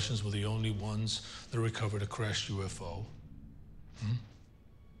think the Russians were the only ones that recovered a crashed UFO?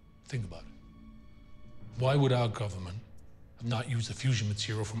 Think about it. Why would our government have not used the fusion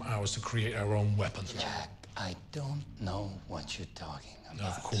material from ours to create our own weapons? Jack, I don't know what you're talking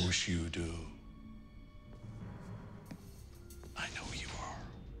about. Of course you do. I know you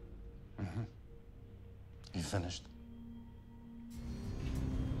are. You finished?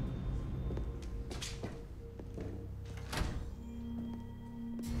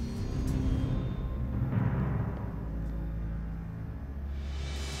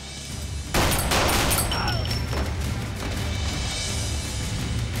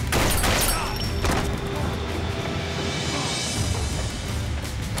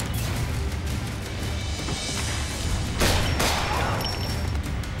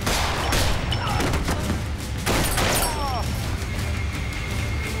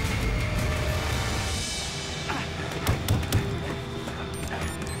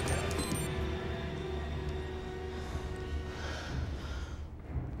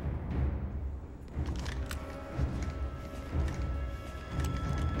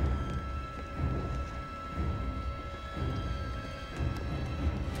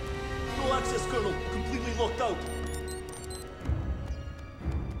 locked out.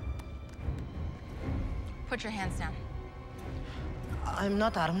 Put your hands down. I'm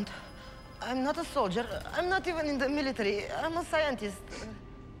not armed. I'm not a soldier. I'm not even in the military. I'm a scientist.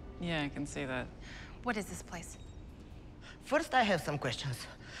 Yeah, I can see that. What is this place? First, I have some questions.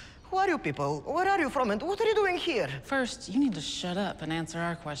 Who are you people? Where are you from? And what are you doing here? First, you need to shut up and answer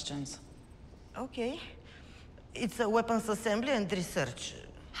our questions. Okay. It's a weapons assembly and research.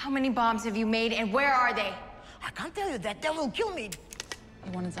 How many bombs have you made and where are they? I can't tell you that. They will kill me.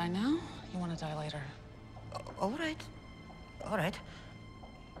 You want to die now? You want to die later? All right. All right.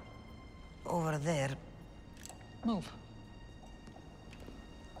 Over there. Move.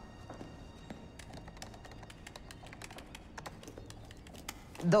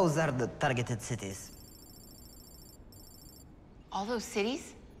 Those are the targeted cities. All those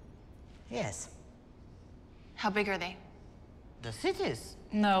cities? Yes. How big are they? The cities?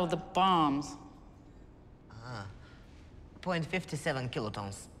 No, the bombs. 0.57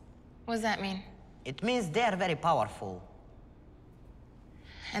 kilotons. What does that mean? It means they are very powerful.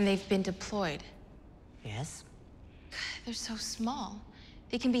 And they've been deployed. Yes. They're so small.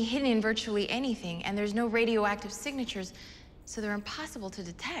 They can be hidden in virtually anything, and there's no radioactive signatures, so they're impossible to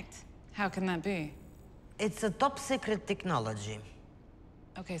detect. How can that be? It's a top secret technology.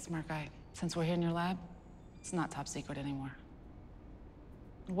 Okay, smart guy. Since we're here in your lab, it's not top secret anymore.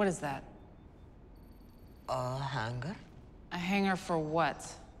 What is that? A hangar? A hangar for what?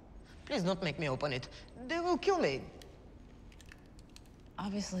 Please don't make me open it. They will kill me.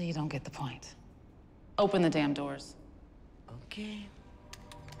 Obviously, you don't get the point. Open the damn doors. Okay.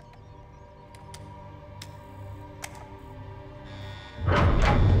 Okay.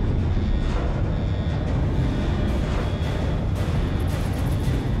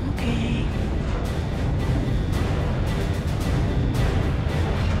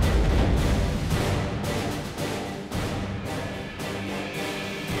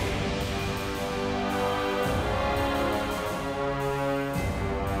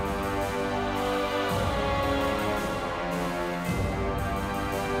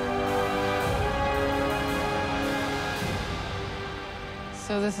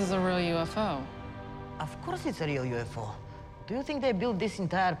 So this is a real UFO? Of course it's a real UFO. Do you think they built this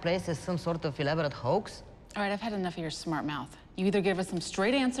entire place as some sort of elaborate hoax? All right, I've had enough of your smart mouth. You either give us some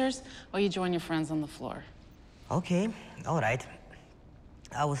straight answers, or you join your friends on the floor. Okay, all right.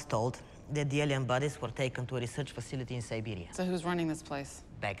 I was told that the alien bodies were taken to a research facility in Siberia. So who's running this place?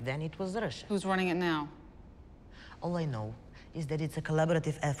 Back then, it was Russia. Who's running it now? All I know is that it's a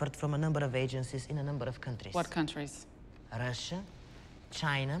collaborative effort from a number of agencies in a number of countries. What countries? Russia,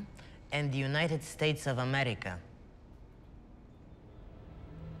 China, and the United States of America.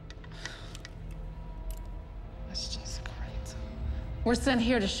 That's just great. We're sent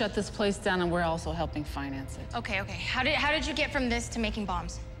here to shut this place down, and we're also helping finance it. Okay. How did you get from this to making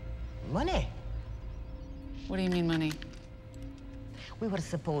bombs? Money. What do you mean, money? We were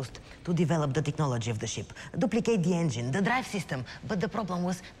supposed to develop the technology of the ship, duplicate the engine, the drive system, but the problem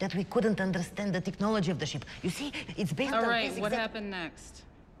was that we couldn't understand the technology of the ship. You see, it's based on All right, physics what that... happened next?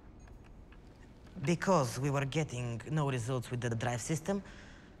 Because we were getting no results with the drive system,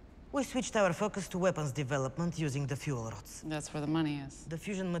 we switched our focus to weapons development using the fuel rods. That's where the money is. The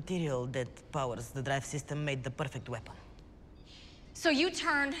fusion material that powers the drive system made the perfect weapon. So you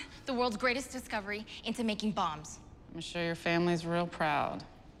turned the world's greatest discovery into making bombs. I'm sure your family's real proud.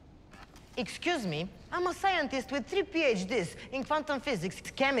 Excuse me, I'm a scientist with 3 PhDs in quantum physics,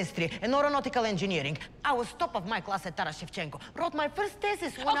 chemistry, and aeronautical engineering. I was top of my class at Taras Shevchenko. Wrote my first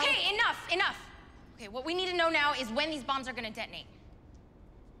thesis when Okay, enough. Okay, what we need to know now is when these bombs are gonna detonate.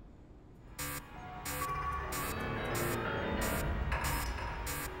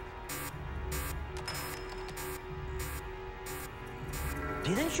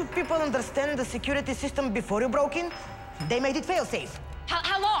 Didn't you people understand the security system before you broke in? They made it fail-safe.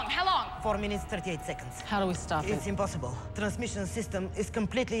 How long? 4 minutes, 38 seconds. How do we stop it? It's impossible. Transmission system is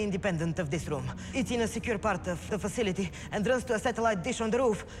completely independent of this room. It's in a secure part of the facility and runs to a satellite dish on the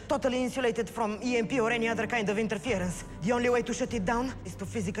roof, totally insulated from EMP or any other kind of interference. The only way to shut it down is to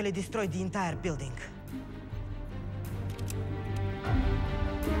physically destroy the entire building.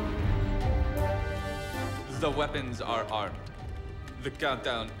 The weapons are armed. The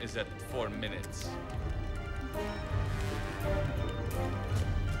countdown is at 4 minutes.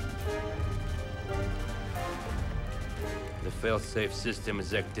 The fail-safe system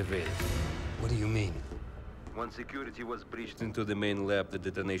is activated. What do you mean? Once security was breached into the main lab, the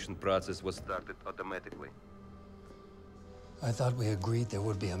detonation process was started automatically. I thought we agreed there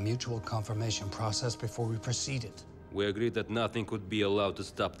would be a mutual confirmation process before we proceeded. We agreed that nothing could be allowed to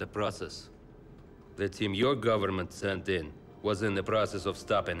stop the process. The team your government sent in was in the process of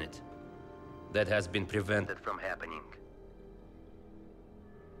stopping it. That has been prevented from happening.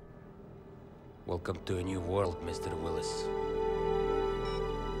 Welcome to a new world, Mr. Willis.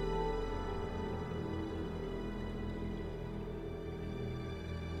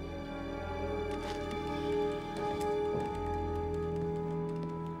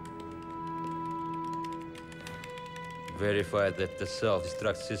 Verify that the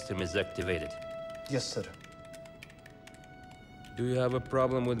self-destruct system is activated. Yes, sir. Do you have a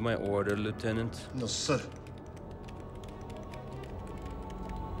problem with my order, Lieutenant? No, sir.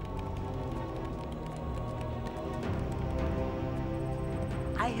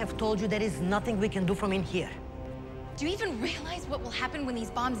 I have told you there is nothing we can do from in here. Do you even realize what will happen when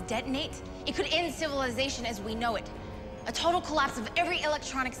these bombs detonate? It could end civilization as we know it. A total collapse of every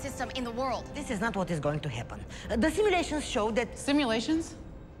electronic system in the world. This is not what is going to happen. The simulations show that... Simulations?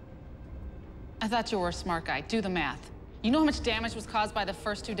 I thought you were a smart guy. Do the math. You know how much damage was caused by the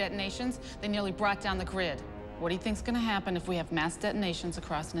first 2 detonations? They nearly brought down the grid. What do you think's gonna happen if we have mass detonations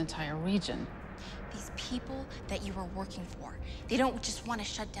across an entire region? These people that you are working for, they don't just want to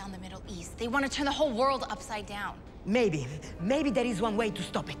shut down the Middle East. They want to turn the whole world upside down. Maybe there is one way to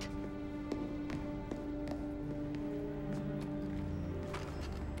stop it.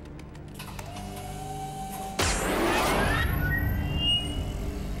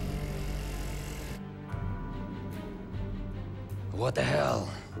 What the hell?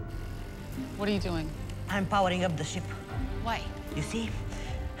 What are you doing? I'm powering up the ship. Why? You see,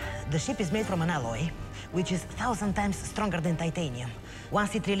 the ship is made from an alloy, which is 1,000 times stronger than titanium.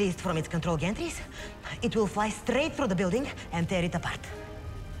 Once it's released from its control gantries, it will fly straight through the building and tear it apart.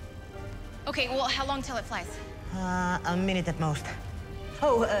 Okay, well, how long till it flies? A minute at most.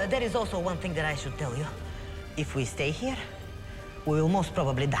 Oh, there is also one thing that I should tell you. If we stay here, we will most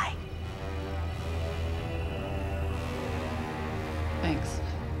probably die. Thanks.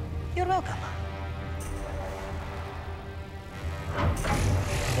 You're welcome.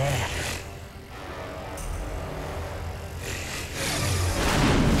 There.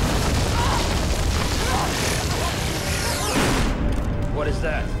 What is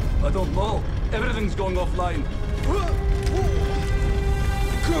that? I don't know. Everything's going offline.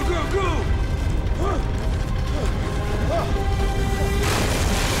 Go, go, go!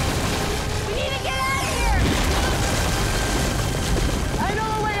 We need to get out of here! I know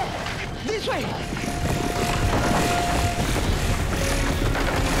a way! This way!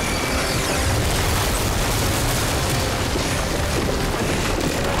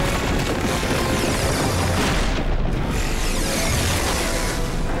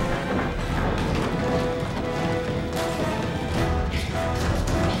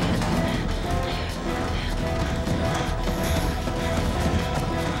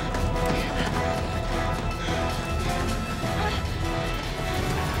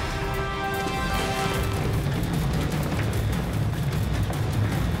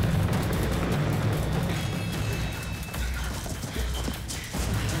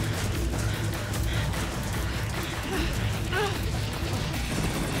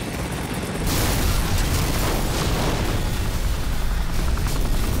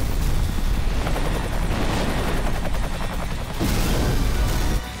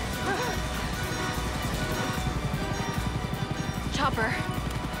 Chopper.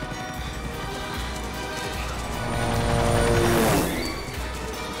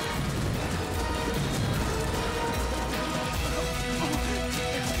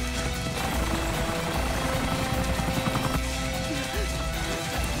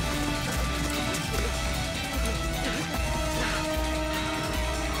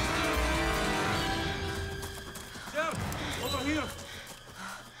 Over here!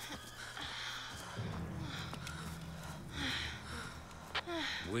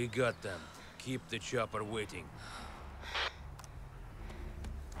 We got them. Keep the chopper waiting.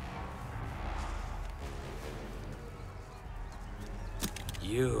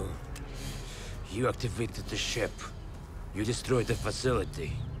 You activated the ship. You destroyed the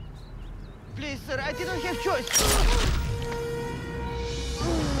facility. Please, sir, I didn't have choice.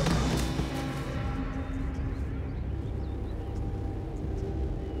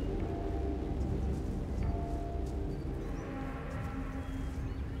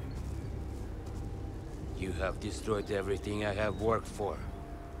 You have destroyed everything I have worked for.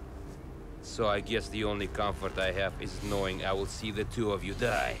 So I guess the only comfort I have is knowing I will see the 2 of you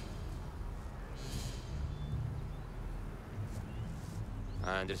die.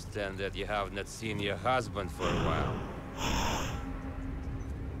 I understand that you have not seen your husband for a while.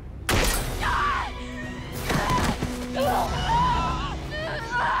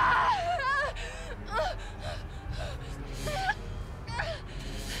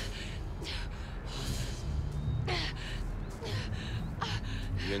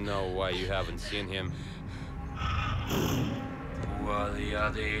 You know why you haven't seen him? Who are the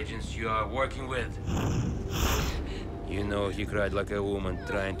other agents you are working with? You know he cried like a woman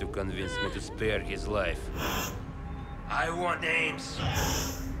trying to convince me to spare his life. I want names.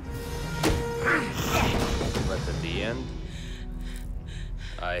 But at the end,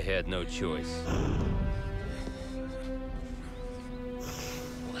 I had no choice.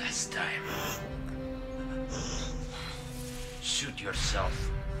 Last time. Shoot yourself.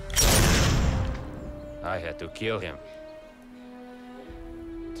 I had to kill him.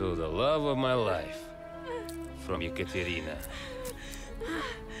 To the love of my life. From Ekaterina.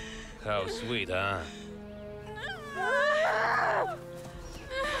 How sweet, huh?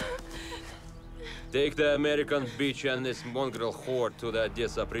 Take the American bitch and this mongrel whore to the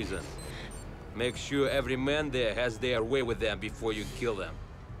Odessa prison. Make sure every man there has their way with them before you kill them.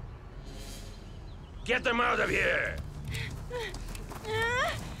 Get them out of here!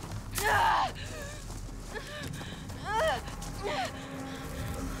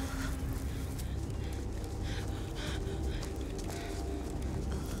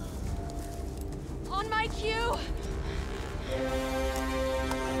 On my cue!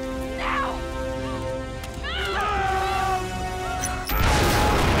 Now!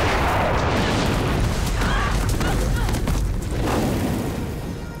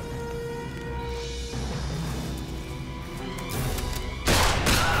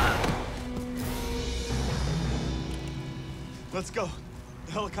 Let's go.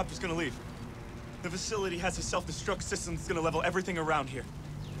 The helicopter's gonna leave. The facility has a self-destruct system that's gonna level everything around here.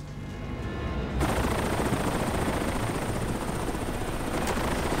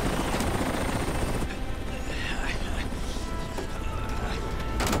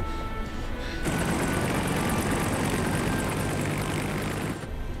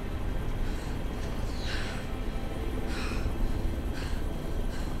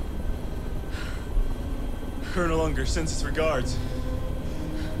 Colonel Unger sends his regards.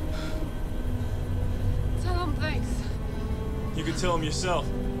 Tell him thanks. You can tell him yourself.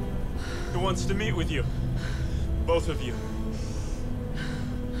 He wants to meet with you. Both of you.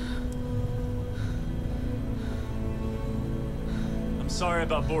 I'm sorry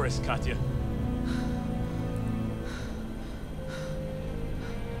about Boris, Katya.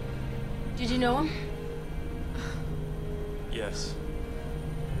 Did you know him? Yes.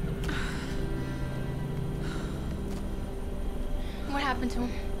 What happened to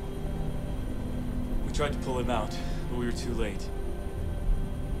him? We tried to pull him out, but we were too late.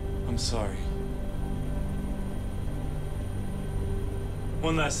 I'm sorry.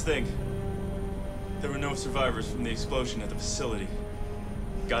 One last thing. There were no survivors from the explosion at the facility.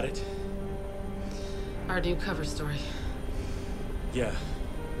 Got it? Our new cover story. Yeah.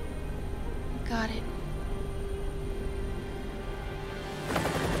 Got it.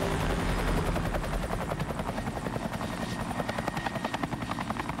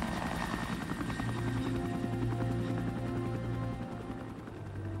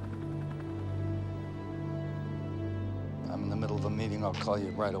 I'm in the middle of a meeting. I'll call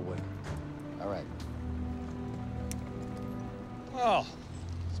you right away. All right. Well,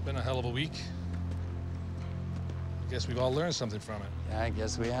 it's been a hell of a week. I guess we've all learned something from it. Yeah, I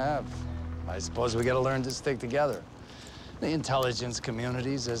guess we have. I suppose we gotta learn to stick together. The intelligence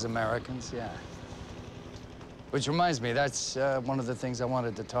communities as Americans, yeah. Which reminds me, that's one of the things I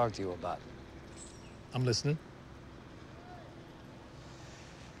wanted to talk to you about. I'm listening.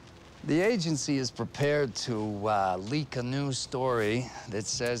 The agency is prepared to leak a news story that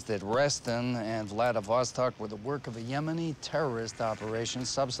says that Reston and Vladivostok were the work of a Yemeni terrorist operation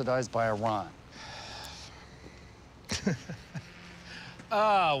subsidized by Iran.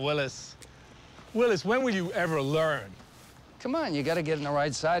 Ah, Willis. Willis, when will you ever learn? Come on, you gotta get on the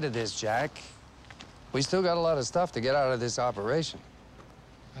right side of this, Jack. We still got a lot of stuff to get out of this operation.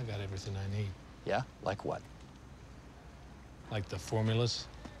 I got everything I need. Yeah? Like what? Like the formulas,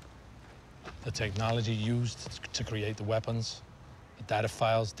 the technology used to create the weapons, the data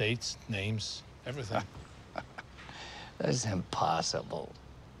files, dates, names, everything. That's impossible.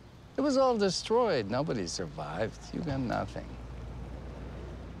 It was all destroyed. Nobody survived. You got nothing.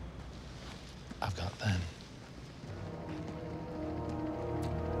 I've got them.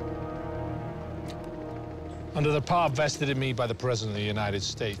 Under the power vested in me by the President of the United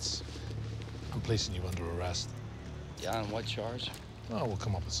States, I'm placing you under arrest. Yeah, on what charge? Oh, we'll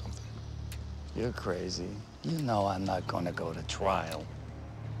come up with something. You're crazy. You know I'm not going to go to trial.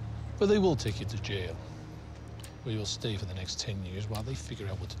 But they will take you to jail, where you'll stay for the next 10 years while they figure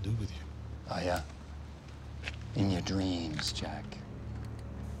out what to do with you. Oh, yeah? In your dreams, Jack.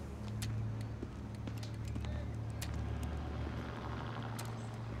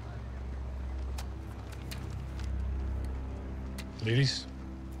 Ladies?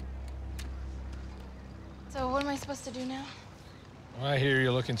 So what am I supposed to do now? Well, I hear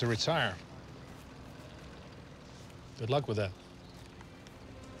you're looking to retire. Good luck with that.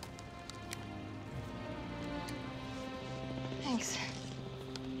 Thanks.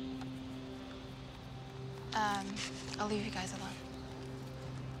 I'll leave you guys alone.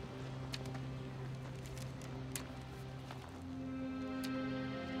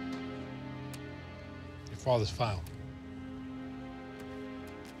 Your father's file.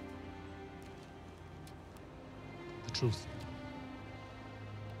 The truth.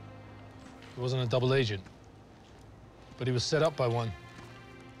 He wasn't a double agent, but he was set up by one.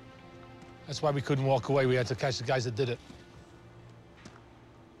 That's why we couldn't walk away. We had to catch the guys that did it.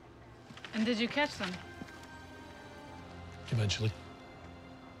 And did you catch them? Eventually.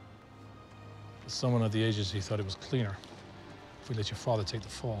 But someone at the agency thought it was cleaner if we let your father take the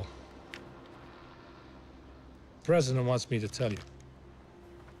fall. The president wants me to tell you.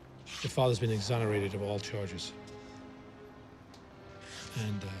 Your father's been exonerated of all charges.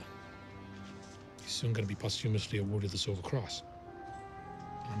 And he's soon going to be posthumously awarded the Silver Cross.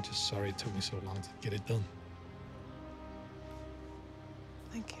 I'm just sorry it took me so long to get it done.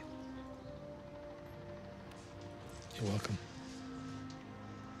 Thank you. You're welcome.